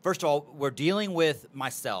 First of all, we're dealing with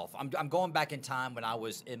myself. I'm going back in time when I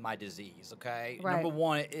was in my disease, okay? Right. Number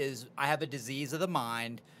one is I have a disease of the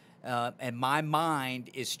mind, and my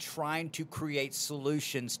mind is trying to create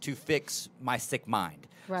solutions to fix my sick mind.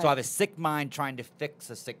 Right. So I have a sick mind trying to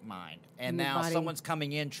fix a sick mind. And Your now body. someone's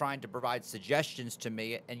coming in trying to provide suggestions to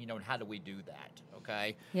me, and, you know, how do we do that,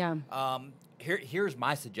 okay? Yeah. Here's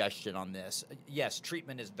my suggestion on this. Yes,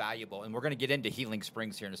 treatment is valuable, and we're going to get into Healing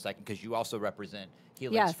Springs here in a second because you also represent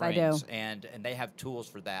Healing Springs. Yes, I do. And they have tools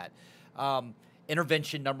for that.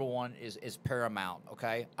 Intervention, number one, is paramount,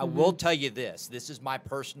 okay? I will tell you this. This is my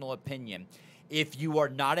personal opinion. If you are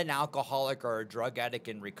not an alcoholic or a drug addict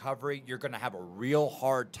in recovery, you're going to have a real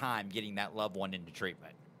hard time getting that loved one into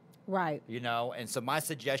treatment. Right. You know, and so my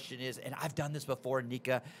suggestion is, and I've done this before,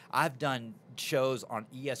 Nika, I've done shows on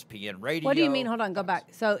ESPN radio. What do you mean? Hold on, go back.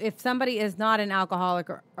 So if somebody is not an alcoholic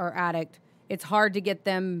or addict, it's hard to get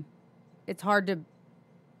them, it's hard to,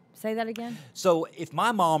 say that again? So if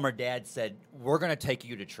my mom or dad said, we're going to take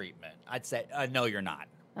you to treatment, I'd say, no, you're not.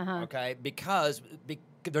 Okay? Because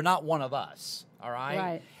they're not one of us. All right?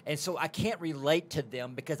 Right. And so I can't relate to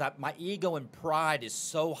them because my ego and pride is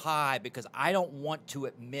so high because I don't want to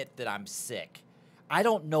admit that I'm sick. I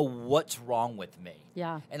don't know what's wrong with me.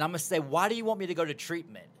 Yeah. And I'm going to say, why do you want me to go to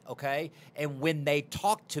treatment? Okay? And when they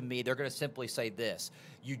talk to me, they're going to simply say this: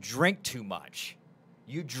 you drink too much.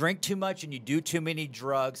 You drink too much and you do too many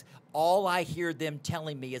drugs. All I hear them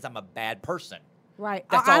telling me is I'm a bad person. Right.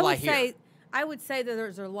 That's all I hear. I would say that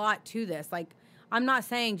there's a lot to this. Like, I'm not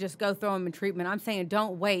saying just go throw them in treatment. I'm saying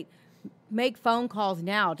don't wait. Make phone calls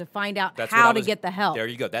now to find out how to get the help. There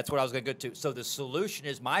you go. That's what I was going to go to. So the solution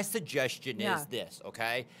is, my suggestion is this,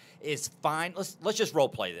 okay? Is fine. Let's just role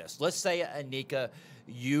play this. Let's say, Anika,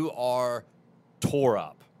 you are tore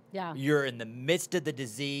up. Yeah. You're in the midst of the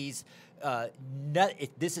disease.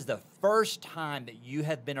 This is the first time that you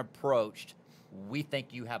have been approached. We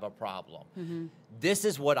think you have a problem. This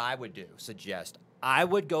is what I would suggest. I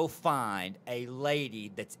would go find a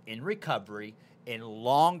lady that's in recovery, in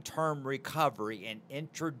long-term recovery, and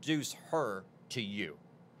introduce her to you.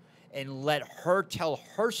 And let her tell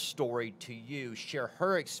her story to you, share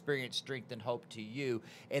her experience, strength, and hope to you,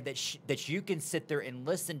 and that you can sit there and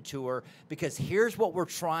listen to her, because here's what we're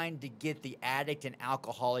trying to get the addict and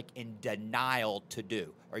alcoholic in denial to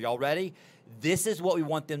do. Are y'all ready? This is what we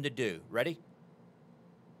want them to do. Ready?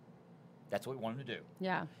 That's what we want them to do.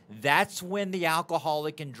 Yeah. That's when the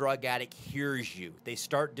alcoholic and drug addict hears you. They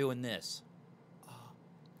start doing this.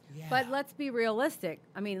 Yeah. But let's be realistic.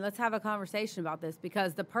 I mean, let's have a conversation about this,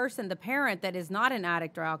 because the parent that is not an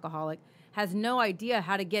addict or alcoholic has no idea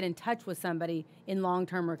how to get in touch with somebody in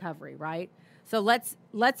long-term recovery, right? So let's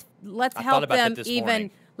help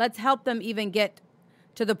them even get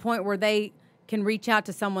to the point where they can reach out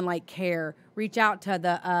to someone like CARE, reach out to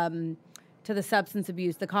the substance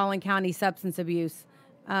abuse, the Collin County substance abuse,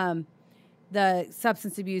 the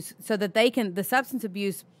substance abuse, so that they can, the substance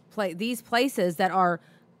abuse these places that are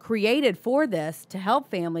created for this to help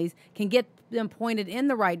families can get them pointed in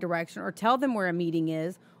the right direction, or tell them where a meeting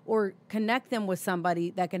is, or connect them with somebody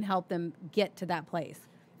that can help them get to that place,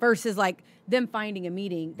 versus like them finding a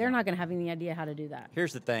meeting. They're not going to have any idea how to do that.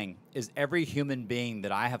 Here's the thing, is every human being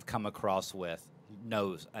that I have come across with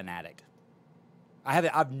knows an addict.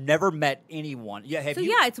 I've never met anyone. Yeah,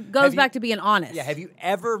 it goes back to being honest. Yeah, have you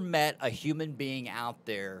ever met a human being out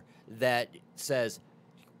there that says,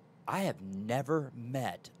 I have never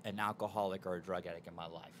met an alcoholic or a drug addict in my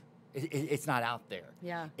life? It's not out there.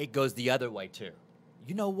 Yeah. It goes the other way too.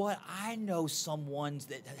 You know what? I know someone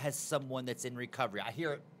that has someone that's in recovery. I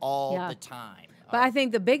hear it all the time. But I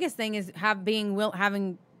think the biggest thing is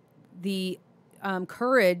having the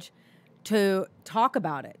courage to talk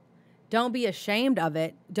about it. Don't be ashamed of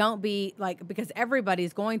it. Don't be because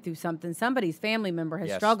everybody's going through something. Somebody's family member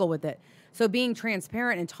has struggled with it. So being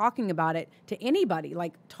transparent and talking about it to anybody,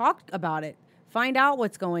 talk about it, find out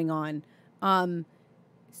what's going on.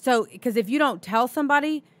 Because if you don't tell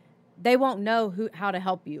somebody, they won't know how to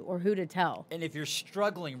help you or who to tell. And if you're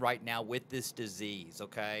struggling right now with this disease,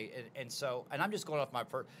 okay, and I'm just going off my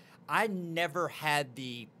first, I never had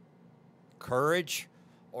the courage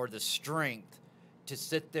or the strength to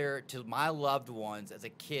sit there to my loved ones as a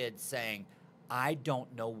kid saying, I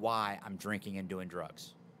don't know why I'm drinking and doing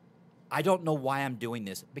drugs. I don't know why I'm doing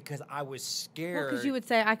this, because I was scared. Because you would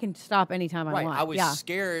say, I can stop anytime I want. I was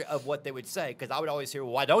scared of what they would say, because I would always hear,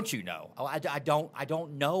 well, why don't you know? I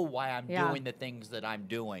don't know why I'm doing the things that I'm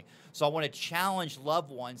doing. So I want to challenge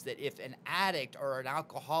loved ones that if an addict or an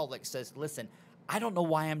alcoholic says, listen, I don't know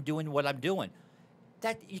why I'm doing what I'm doing,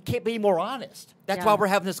 that you can't be more honest. That's why we're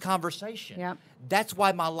having this conversation. Yep. That's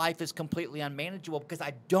why my life is completely unmanageable, because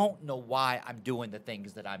I don't know why I'm doing the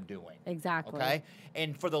things that I'm doing. Exactly. Okay?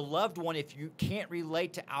 And for the loved one, if you can't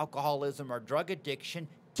relate to alcoholism or drug addiction,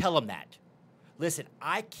 tell them that. Listen,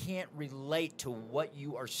 I can't relate to what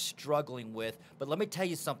you are struggling with, but let me tell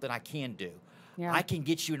you something I can do. Yeah. I can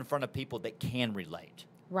get you in front of people that can relate.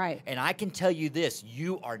 Right. And I can tell you this,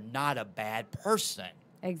 you are not a bad person.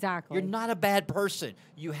 Exactly. You're not a bad person.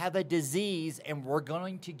 You have a disease, and we're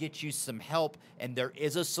going to get you some help, and there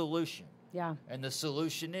is a solution. Yeah. And the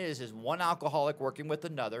solution is one alcoholic working with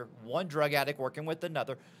another, one drug addict working with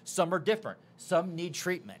another. Some are different. Some need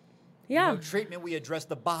treatment. Yeah. Treatment, we address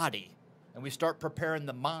the body, and we start preparing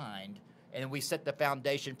the mind, and we set the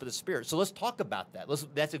foundation for the spirit. So let's talk about that.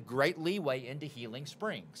 That's a great leeway into Healing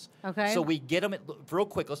Springs. Okay. So we get them real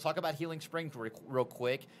quick. Let's talk about Healing Springs real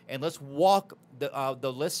quick, and let's walk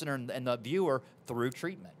the listener and the viewer through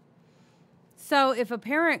treatment. So if a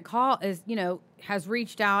parent has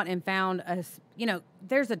reached out and found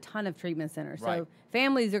there's a ton of treatment centers. Right. So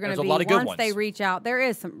families are going to be, once they reach out, there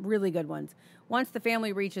is some really good ones. Once the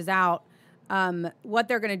family reaches out, what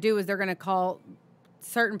they're going to do is they're going to call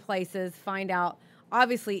certain places, find out.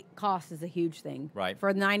 Obviously, cost is a huge thing. Right.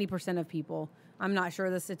 For 90% of people. I'm not sure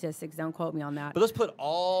of the statistics. Don't quote me on that. But let's put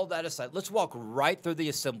all that aside. Let's walk right through the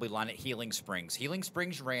assembly line at Healing Springs. Healing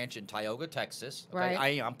Springs Ranch in Tioga, Texas. Okay?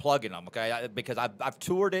 Right. I'm plugging them, okay, because I've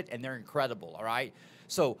toured it, and they're incredible, all right?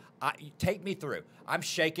 So take me through. I'm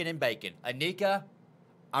shaking and baking. Anika,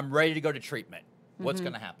 I'm ready to go to treatment. What's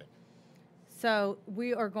going to happen? So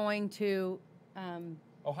we are going to...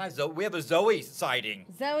 oh, hi, Zoe. We have a Zoe sighting.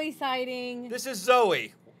 Zoe sighting. This is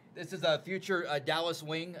Zoe. This is a future Dallas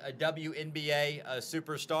Wing, a WNBA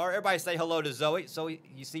superstar. Everybody say hello to Zoe. Zoe,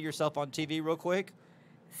 you see yourself on TV real quick?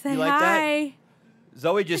 Say you like hi. That?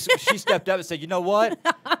 Zoe she stepped up and said, you know what?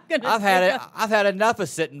 I've had enough of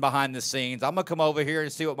sitting behind the scenes. I'm going to come over here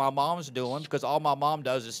and see what my mom's doing, because all my mom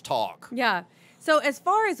does is talk. Yeah. So as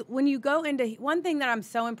far as when you go into, one thing that I'm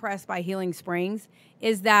so impressed by Healing Springs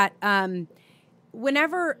is that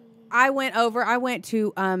whenever I went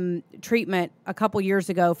to treatment a couple years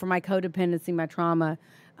ago for my codependency, my trauma.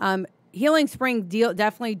 Healing Springs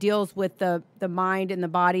definitely deals with the mind and the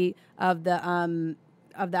body of the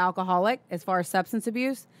alcoholic as far as substance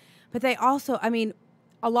abuse. But they also,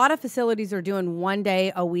 a lot of facilities are doing 1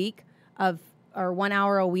 day a week or 1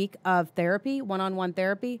 hour a week of therapy, one-on-one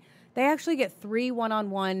therapy. They actually get 3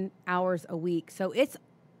 one-on-one hours a week. So it's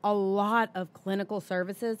a lot of clinical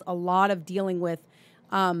services, a lot of dealing with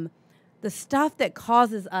the stuff that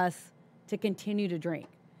causes us to continue to drink.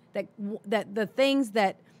 That the things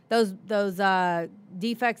that those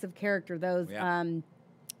defects of character,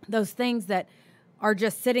 those things that are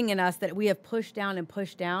just sitting in us that we have pushed down and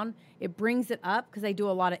pushed down, it brings it up because they do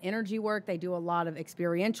a lot of energy work, they do a lot of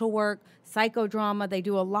experiential work, psychodrama, they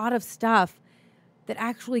do a lot of stuff that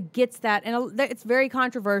actually gets that. And it's very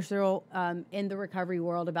controversial in the recovery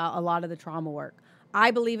world about a lot of the trauma work.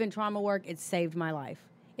 I believe in trauma work. It saved my life.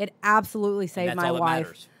 It absolutely saved my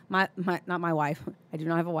wife. Not my wife. I do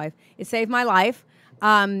not have a wife. It saved my life.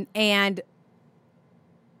 And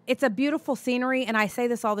it's a beautiful scenery. And I say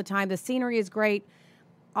this all the time. The scenery is great.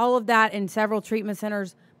 All of that in several treatment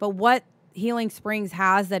centers. But what Healing Springs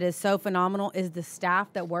has that is so phenomenal is the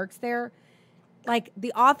staff that works there. Like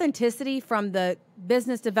the authenticity from the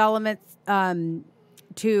business development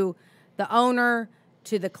to the owner,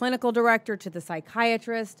 to the clinical director, to the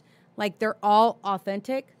psychiatrist. Like they're all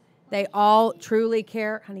authentic. They all truly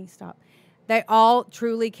care. Honey, stop. They all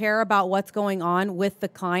truly care about what's going on with the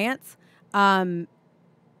clients. And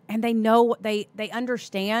they know, they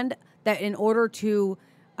understand that in order to,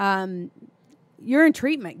 you're in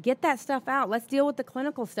treatment, get that stuff out. Let's deal with the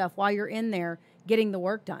clinical stuff while you're in there getting the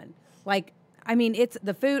work done. Like, I mean, it's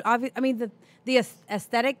the food. I mean, the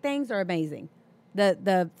aesthetic things are amazing.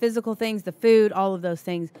 The physical things, the food, all of those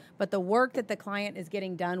things. But the work that the client is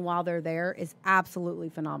getting done while they're there is absolutely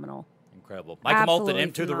phenomenal. Incredible. Michael Moulton,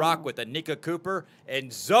 Into the Rock with Anika Cooper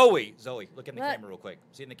and Zoe. Zoe, look in the camera real quick.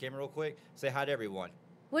 See in the camera real quick? Say hi to everyone.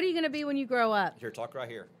 What are you going to be when you grow up? Here, talk right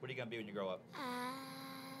here. What are you going to be when you grow up?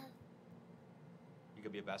 You going to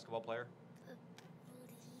be a basketball player?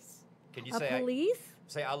 Police. Can you say police?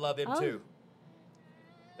 Say I love him too.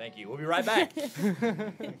 Thank you. We'll be right back.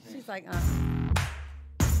 She's like,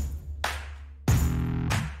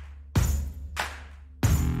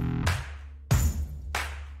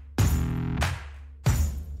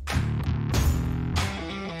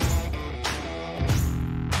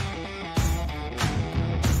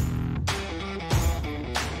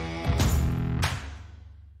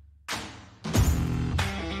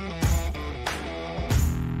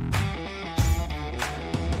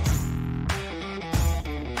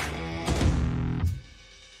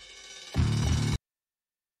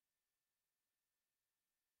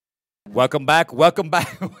 Welcome back. Welcome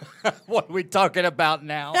back. What are we talking about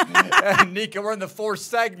now? Nika, we're in the fourth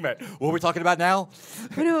segment. What are we talking about now?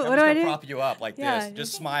 What do I do? Prop you up like this.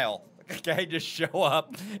 Just smile. Okay, just show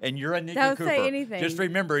up, and you're Anika Cooper. Don't say anything. Just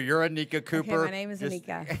remember, you're Anika Cooper. Okay, my name is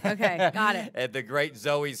Anika. Okay, got it. And the great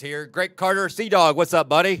Zoe's here. Great Carter Sea-Dog, what's up,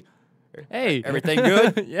 buddy? Hey. Everything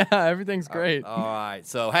good? Yeah, everything's great. All right.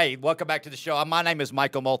 So, hey, welcome back to the show. My name is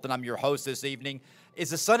Michael Moulton. I'm your host this evening. Is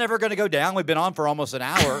the sun ever going to go down? We've been on for almost an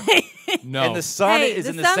hour. No. And the sun is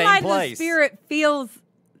in the same sunlight place. of the spirit feels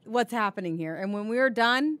what's happening here. And when we're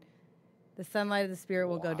done, the sunlight of the spirit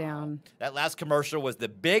will go down. That last commercial was the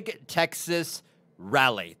Big Texas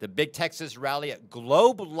Rally. The Big Texas Rally at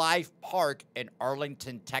Globe Life Park in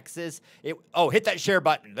Arlington, Texas. Hit that share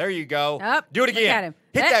button. There you go. Do it again.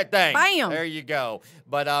 Hit that thing. Bam. There you go.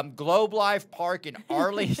 But Globe Life Park in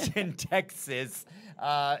Arlington, Texas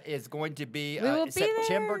is going to be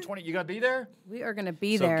September 20. You going to be there? We are going to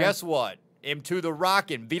be there. So guess what? Into the Rock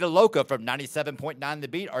and Vita Loca from 97.9 The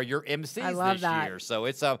Beat are your MCs this year. So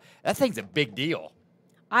it's that thing's a big deal.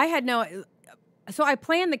 I had no. So I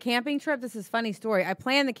planned the camping trip. This is a funny story. I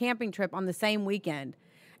planned the camping trip on the same weekend.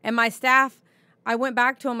 And my staff, I went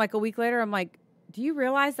back to them like a week later. I'm like, do you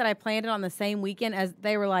realize that I planned it on the same weekend? As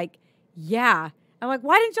they were like, yeah. I'm like,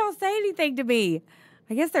 why didn't y'all say anything to me?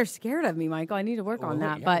 I guess they're scared of me, Michael. I need to work on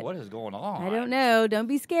that. Yeah, but what is going on? I don't know. Don't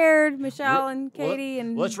be scared, Michelle and Katie.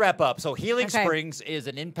 And let's wrap up. So Healing Springs is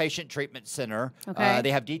an inpatient treatment center. Okay.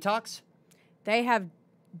 They have detox? They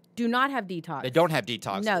do not have detox. They don't have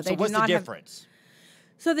detox. No, so what's the difference?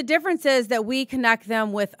 So the difference is that we connect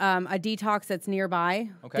them with a detox that's nearby,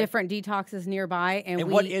 different detoxes nearby.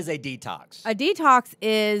 And what is a detox? A detox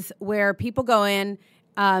is where people go in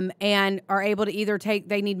and are able to either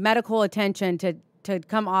they need medical attention to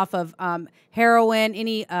come off of heroin,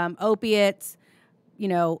 any opiates,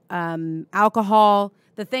 alcohol,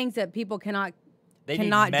 the things that people cannot need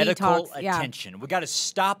medical detox. attention. We got to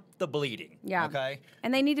stop the bleeding. Yeah. Okay.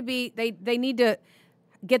 And they need to be they need to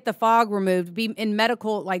get the fog removed, be in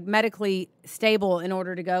medically stable in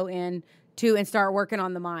order to go in to and start working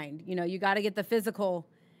on the mind. You got to get the physical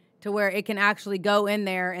to where it can actually go in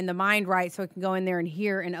there and the mind right, so it can go in there and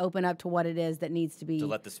hear and open up to what it is that needs to be. To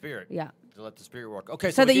let the spirit. Yeah. To let the spirit work.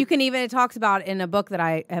 Okay. So that you can even, it talks about in a book that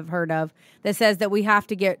I have heard of that says that we have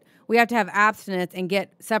to have abstinence and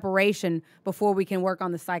get separation before we can work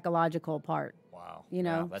on the psychological part. Wow. You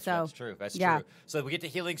know, that's true. That's yeah. true. So we get to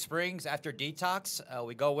Healing Springs after detox.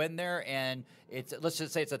 We go in there and let's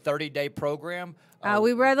just say it's a 30-day program.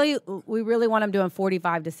 We really want them doing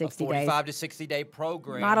 45 to 60 days. 45 to 60 day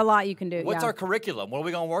program. Not a lot you can do. What's our curriculum? What are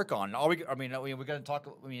we going to work on? Are we going to talk?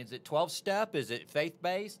 I mean, is it 12-step? Is it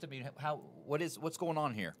faith-based? I mean, what's going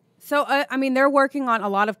on here? So, they're working on a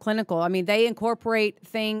lot of clinical. I mean, they incorporate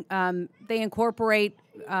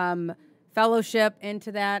fellowship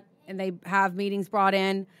into that, and they have meetings brought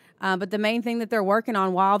in. But the main thing that they're working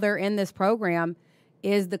on while they're in this program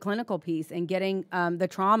is the clinical piece and getting the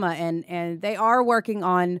trauma. And they are working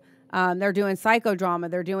on, they're doing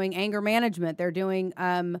psychodrama, they're doing anger management, they're doing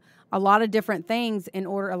a lot of different things a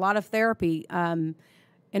lot of therapy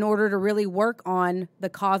in order to really work on the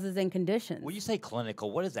causes and conditions. When you say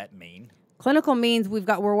clinical, what does that mean? Clinical means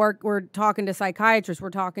we're talking to psychiatrists, we're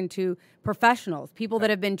talking to professionals, people that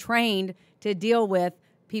have been trained to deal with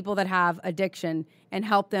people that have addiction and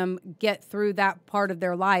help them get through that part of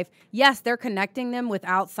their life. Yes, they're connecting them with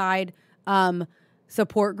outside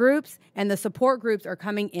support groups, and the support groups are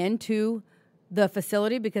coming into the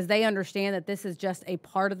facility because they understand that this is just a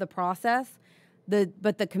part of the process.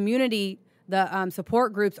 But the community, the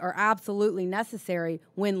support groups are absolutely necessary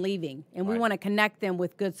when leaving, and we want to connect them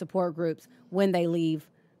with good support groups when they leave,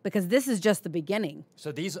 because this is just the beginning.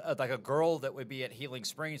 So these, like a girl that would be at Healing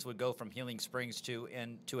Springs would go from Healing Springs to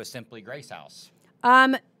a Simply Grace house. I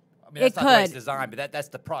mean, that's not Grace design, but that's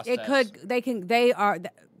the process. It could.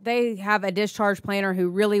 They have a discharge planner who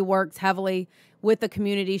really works heavily with the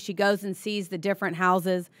community. She goes and sees the different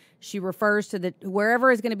houses. She refers to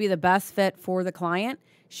wherever is going to be the best fit for the client.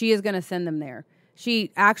 She is going to send them there.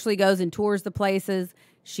 She actually goes and tours the places.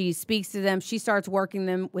 She speaks to them. She starts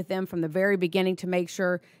working with them from the very beginning to make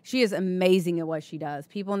sure. She is amazing at what she does.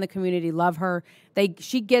 People in the community love her.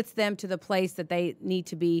 She gets them to the place that they need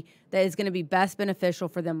to be, that is going to be best beneficial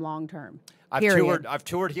for them long term. I've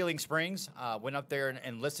toured Healing Springs. Went up there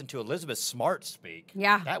and listened to Elizabeth Smart speak.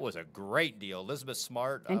 Yeah, that was a great deal. Elizabeth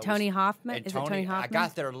Smart and Tony Hoffman. Is it Tony Hoffman? I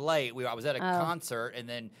got there late. I was at a concert, and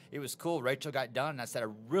then it was cool. Rachel got done, and I said I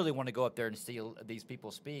really want to go up there and see these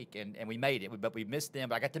people speak, and we made it. But we missed them.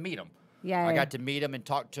 But I got to meet them. Yeah, I got to meet them and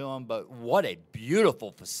talk to them. But what a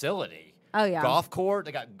beautiful facility! Oh yeah, golf court.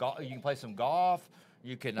 They got you can play some golf.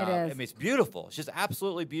 You can. I mean, it's beautiful. It's just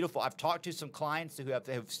absolutely beautiful. I've talked to some clients who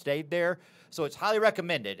have stayed there, so it's highly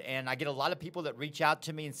recommended. And I get a lot of people that reach out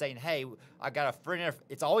to me and saying, "Hey, I got a friend."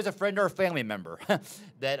 It's always a friend or a family member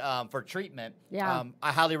that for treatment. Yeah.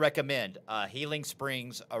 I highly recommend Healing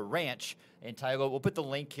Springs Ranch in Tioga. We'll put the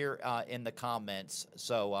link here in the comments.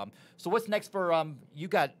 So, so what's next for you?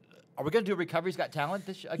 Are we going to do Recovery's Got Talent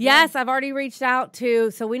this again? Yes, I've already reached out to,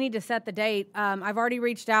 so we need to set the date. I've already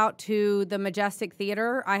reached out to the Majestic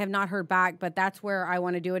Theater. I have not heard back, but that's where I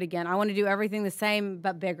want to do it again. I want to do everything the same,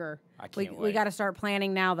 but bigger. I can't wait. We got to start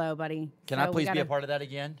planning now, though, buddy. Can I please be a part of that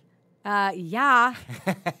again? Yeah.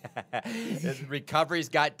 Recovery's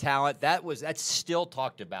Got Talent. That's still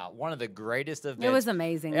talked about. One of the greatest events. It was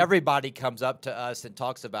amazing. Everybody comes up to us and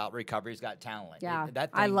talks about Recovery's Got Talent. Yeah,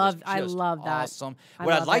 I love that. Awesome.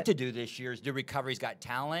 What I'd like to do this year is do Recovery's Got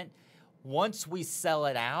Talent. Once we sell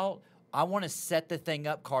it out, I want to set the thing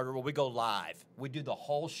up, Carter, where we go live. We do the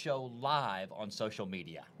whole show live on social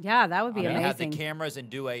media. Yeah, that would be amazing. Have the cameras and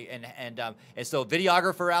do and so a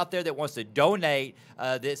videographer out there that wants to donate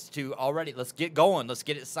this to already. Let's get going. Let's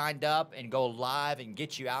get it signed up and go live and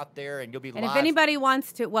get you out there, and you'll be live. And if anybody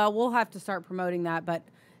wants to, well, we'll have to start promoting that. But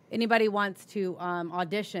anybody wants to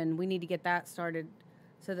audition, we need to get that started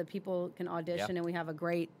so that people can audition, and we have a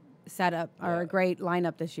great setup or a great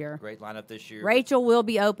lineup this year. Great lineup this year. Rachel will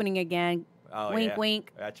be opening again. Oh, wink,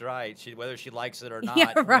 wink. That's right. Whether she likes it or not.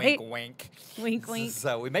 Yeah, right. Wink, wink. Wink, wink.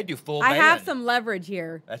 So we may do full I band. have some leverage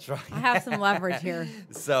here. That's right. I have some leverage here.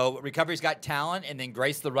 So Recovery's Got Talent, and then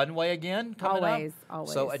Grace the Runway again coming up.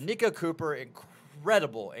 Always. So Anika Cooper,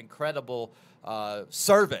 incredible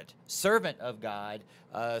servant of God,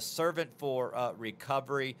 servant for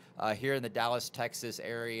recovery here in the Dallas, Texas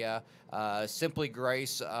area. Simply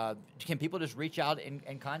Grace, can people just reach out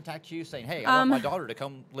and contact you saying, hey, I want my daughter to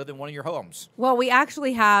come live in one of your homes? Well, we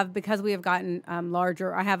actually have, because we have gotten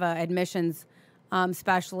larger, I have an admissions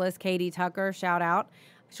specialist, Katie Tucker, shout out.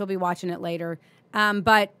 She'll be watching it later.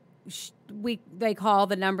 But they call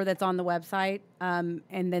the number that's on the website, and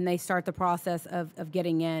then they start the process of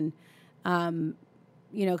getting in.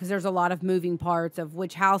 you know, because there's a lot of moving parts of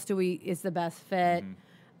which house is the best fit.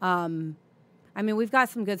 I mean, we've got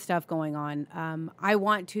some good stuff going on.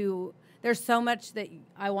 There's so much that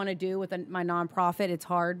I want to do with my nonprofit. It's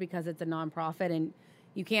hard because it's a nonprofit and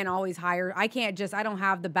you can't always hire. I don't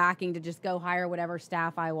have the backing to just go hire whatever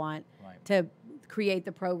staff I want to create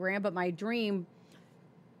the program. But my dream,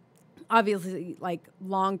 obviously, like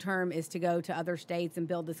long-term is to go to other states and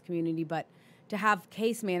build this community, but to have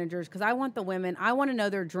case managers, because I want the women, I want to know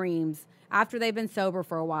their dreams after they've been sober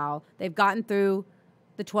for a while. They've gotten through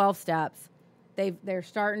the 12 steps. They're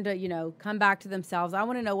starting to, you know, come back to themselves. I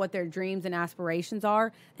want to know what their dreams and aspirations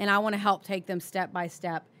are, and I want to help take them step by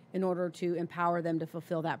step in order to empower them to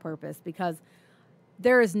fulfill that purpose, because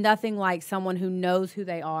there is nothing like someone who knows who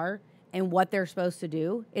they are and what they're supposed to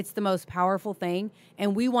do. It's the most powerful thing,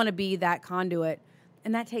 and we want to be that conduit,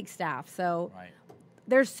 and that takes staff. So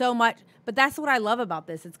there's so much, but that's what I love about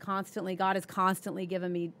this. It's constantly, God is constantly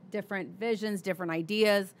giving me different visions, different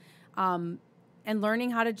ideas, and learning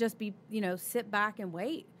how to just be, you know, sit back and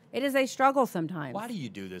wait. It is a struggle sometimes. Why do you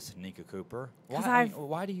do this, Nika Cooper?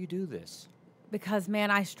 Why do you do this? Because, man,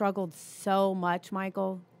 I struggled so much,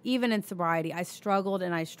 Michael. Even in sobriety, I struggled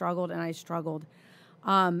and I struggled and I struggled.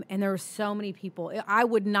 And there were so many people. I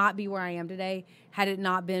would not be where I am today had it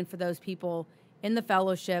not been for those people in the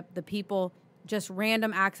fellowship, the people, just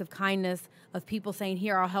random acts of kindness of people saying,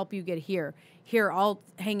 here, I'll help you get here. Here, I'll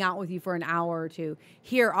hang out with you for an hour or two.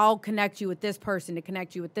 Here, I'll connect you with this person to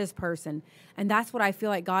connect you with this person. And that's what I feel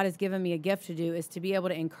like God has given me a gift to do, is to be able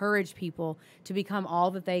to encourage people to become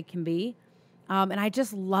all that they can be. And I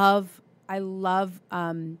just love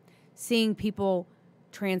seeing people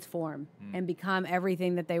transform and become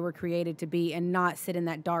everything that they were created to be and not sit in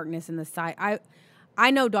that darkness in the side.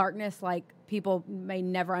 I know darkness like people may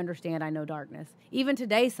never understand. I know darkness. Even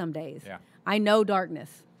today, some days, I know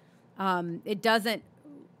darkness.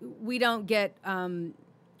 We don't get,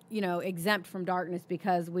 exempt from darkness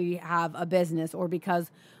because we have a business or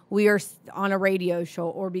because we are on a radio show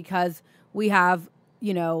or because we have,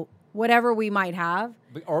 whatever we might have.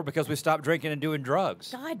 Or because we stopped drinking and doing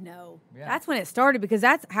drugs. God, no. Yeah. That's when it started, because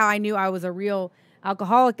that's how I knew I was a real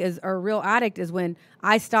alcoholic or a real addict, is when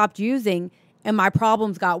I stopped using and my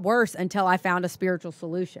problems got worse until I found a spiritual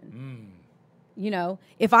solution.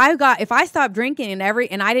 If I stopped drinking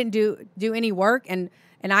and I didn't do any work and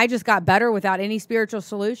I just got better without any spiritual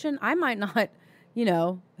solution, I might not, have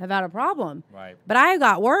had a problem. Right. But I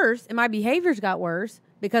got worse and my behaviors got worse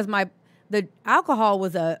because the alcohol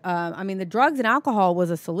was the drugs and alcohol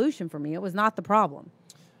was a solution for me. It was not the problem.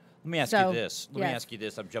 Let me ask you this. Let me ask you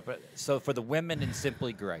this. I'm jumping. So for the women in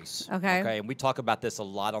Simply Grace, okay, and we talk about this a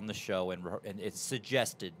lot on the show, and it's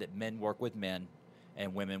suggested that men work with men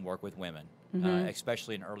and women work with women,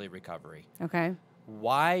 especially in early recovery. Okay.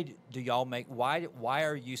 Why do y'all why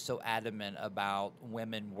are you so adamant about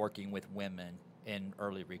women working with women in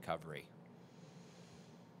early recovery?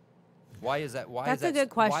 Why is that? That's a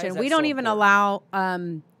good question. We don't even allow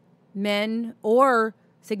men or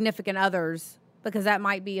significant others, because that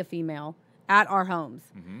might be a female, at our homes.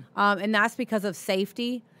 And that's because of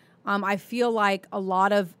safety. I feel like a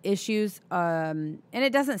lot of issues, and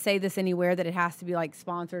it doesn't say this anywhere that it has to be like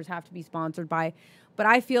sponsors have to be sponsored by, but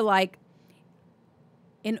I feel like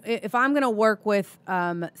if I'm going to work with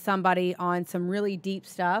somebody on some really deep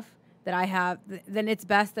stuff that I have, then it's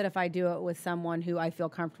best that if I do it with someone who I feel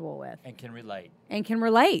comfortable with. And can relate.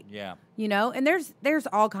 Yeah. And there's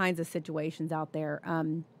all kinds of situations out there.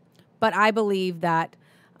 But I believe that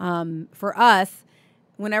for us,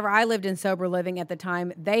 whenever I lived in sober living at the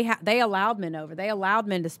time, they allowed men over. They allowed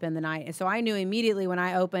men to spend the night. And so I knew immediately when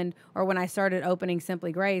I started opening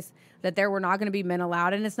Simply Grace that there were not going to be men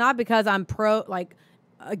allowed. And it's not because I'm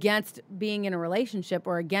against being in a relationship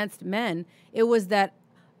or against men. It was that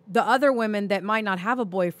the other women that might not have a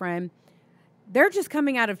boyfriend, they're just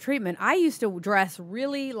coming out of treatment. I used to dress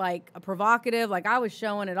really provocative, like I was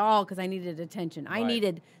showing it all because I needed attention. I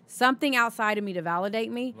needed something outside of me to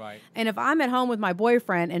validate me. Right. And if I'm at home with my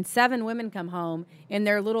boyfriend and 7 women come home in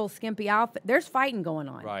their little skimpy outfit, there's fighting going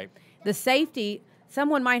on. Right. The safety,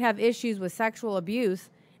 someone might have issues with sexual abuse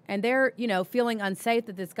and they're, feeling unsafe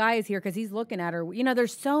that this guy is here because he's looking at her.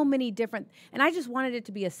 There's so many different, and I just wanted it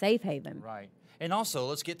to be a safe haven. Right. And also,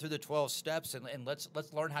 let's get through the 12 steps and let's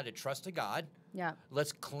learn how to trust a God. Yeah.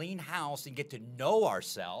 Let's clean house and get to know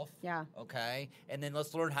ourselves. Yeah. Okay. And then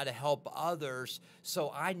let's learn how to help others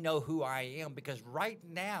so I know who I am. Because right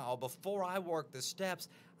now, before I work the steps,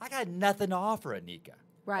 I got nothing to offer Anika.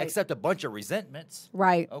 Right. Except a bunch of resentments.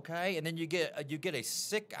 Right. Okay. And then you get a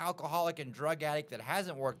sick alcoholic and drug addict that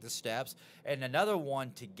hasn't worked the steps, and another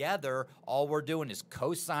one together. All we're doing is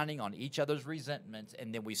co-signing on each other's resentments,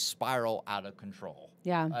 and then we spiral out of control.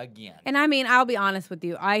 Yeah. Again. And I mean, I'll be honest with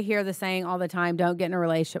you. I hear the saying all the time, don't get in a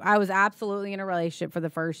relationship. I was absolutely in a relationship for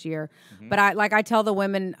the first year. But I tell the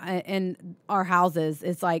women in our houses,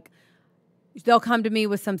 it's like, they'll come to me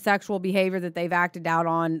with some sexual behavior that they've acted out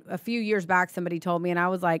on. A few years back, somebody told me, and I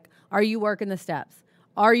was like, are you working the steps?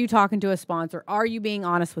 Are you talking to a sponsor? Are you being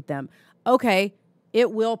honest with them? Okay,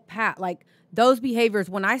 it will pass. Like, those behaviors,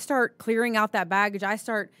 when I start clearing out that baggage, I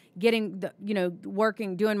start getting,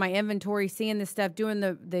 working, doing my inventory, seeing this stuff, doing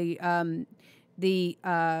the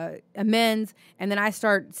amends, and then I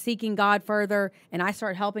start seeking God further, and I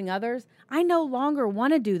start helping others. I no longer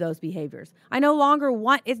want to do those behaviors. I no longer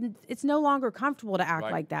want, it's no longer comfortable to act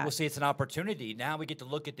like that. Well, see, it's an opportunity. Now we get to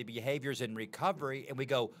look at the behaviors in recovery, and we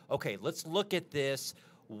go, okay, let's look at this.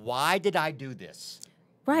 Why did I do this?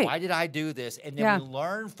 Right. Why did I do this? And then we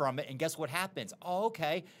learn from it, and guess what happens? Oh,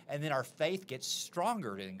 okay. And then our faith gets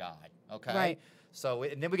stronger in God, okay? Right. So,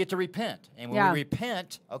 and then we get to repent. And when we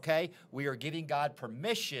repent, okay, we are giving God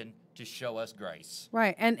permission to show us grace.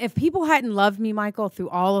 Right. And if people hadn't loved me, Michael, through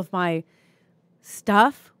all of my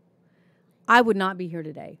stuff, I would not be here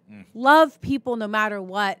today. Love people no matter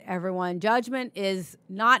what, everyone. Judgment is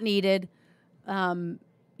not needed.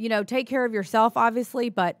 Take care of yourself, obviously,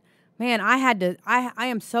 but man, I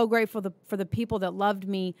am so grateful for the people that loved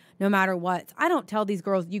me no matter what. I don't tell these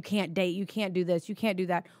girls, you can't date, you can't do this, you can't do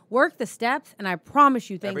that. Work the steps, and I promise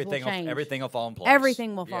you things will change. Everything will fall in place.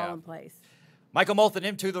 Everything will fall in place. Michael Moulton,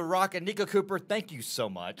 M2 The Rock, and Nika Cooper, thank you so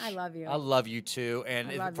much. I love you. I love you too. And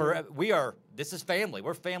this is family.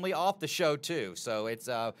 We're family off the show too. So it's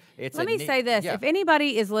Let me say this. Yeah. If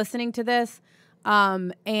anybody is listening to this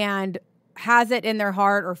and has it in their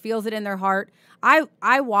heart or feels it in their heart,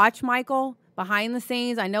 I watch Michael behind the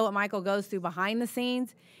scenes. I know what Michael goes through behind the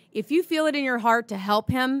scenes. If you feel it in your heart to help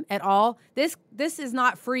him at all, this is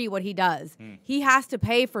not free what he does. He has to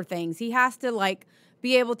pay for things. He has to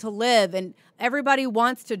be able to live, and everybody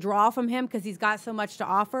wants to draw from him because he's got so much to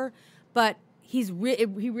offer, but he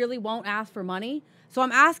really won't ask for money. So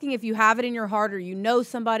I'm asking, if you have it in your heart, or you know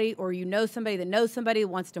somebody that knows somebody who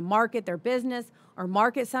wants to market their business or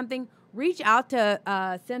market something, reach out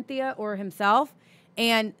to Cynthia or himself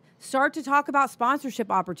and start to talk about sponsorship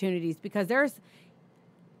opportunities, because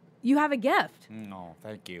you have a gift. No,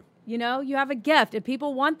 thank you. You have a gift, and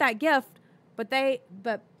people want that gift,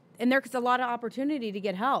 and there's a lot of opportunity to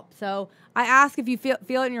get help. So I ask, if you feel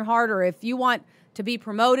it in your heart, or if you want to be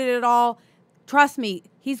promoted at all, trust me,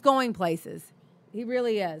 he's going places. He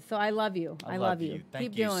really is. So I love you. I love you.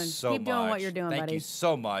 Keep doing what you're doing, buddy. Thank you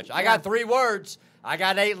so much. Yeah. I got 3 words. I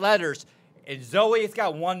got 8 letters. And Zoe, it's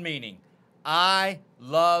got one meaning. I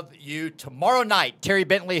love you. Tomorrow night, Terry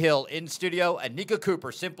Bentley Hill in studio, Anika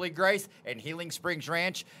Cooper, Simply Grace, and Healing Springs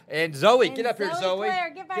Ranch. And Zoe, get up here, Zoe. Claire,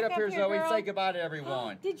 get up here, Zoe. girl. Say goodbye to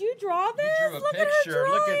everyone. Did you draw this? You drew a picture.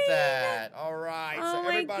 Look at that. All right. Oh, so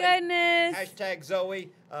everybody, my goodness. Hashtag Zoe,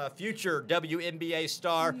 future WNBA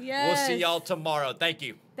star. Yes. We'll see y'all tomorrow. Thank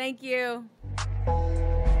you. Thank you.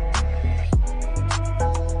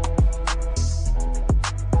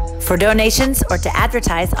 For donations or to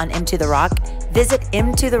advertise on M2 The Rock, visit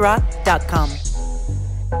m2therock.com.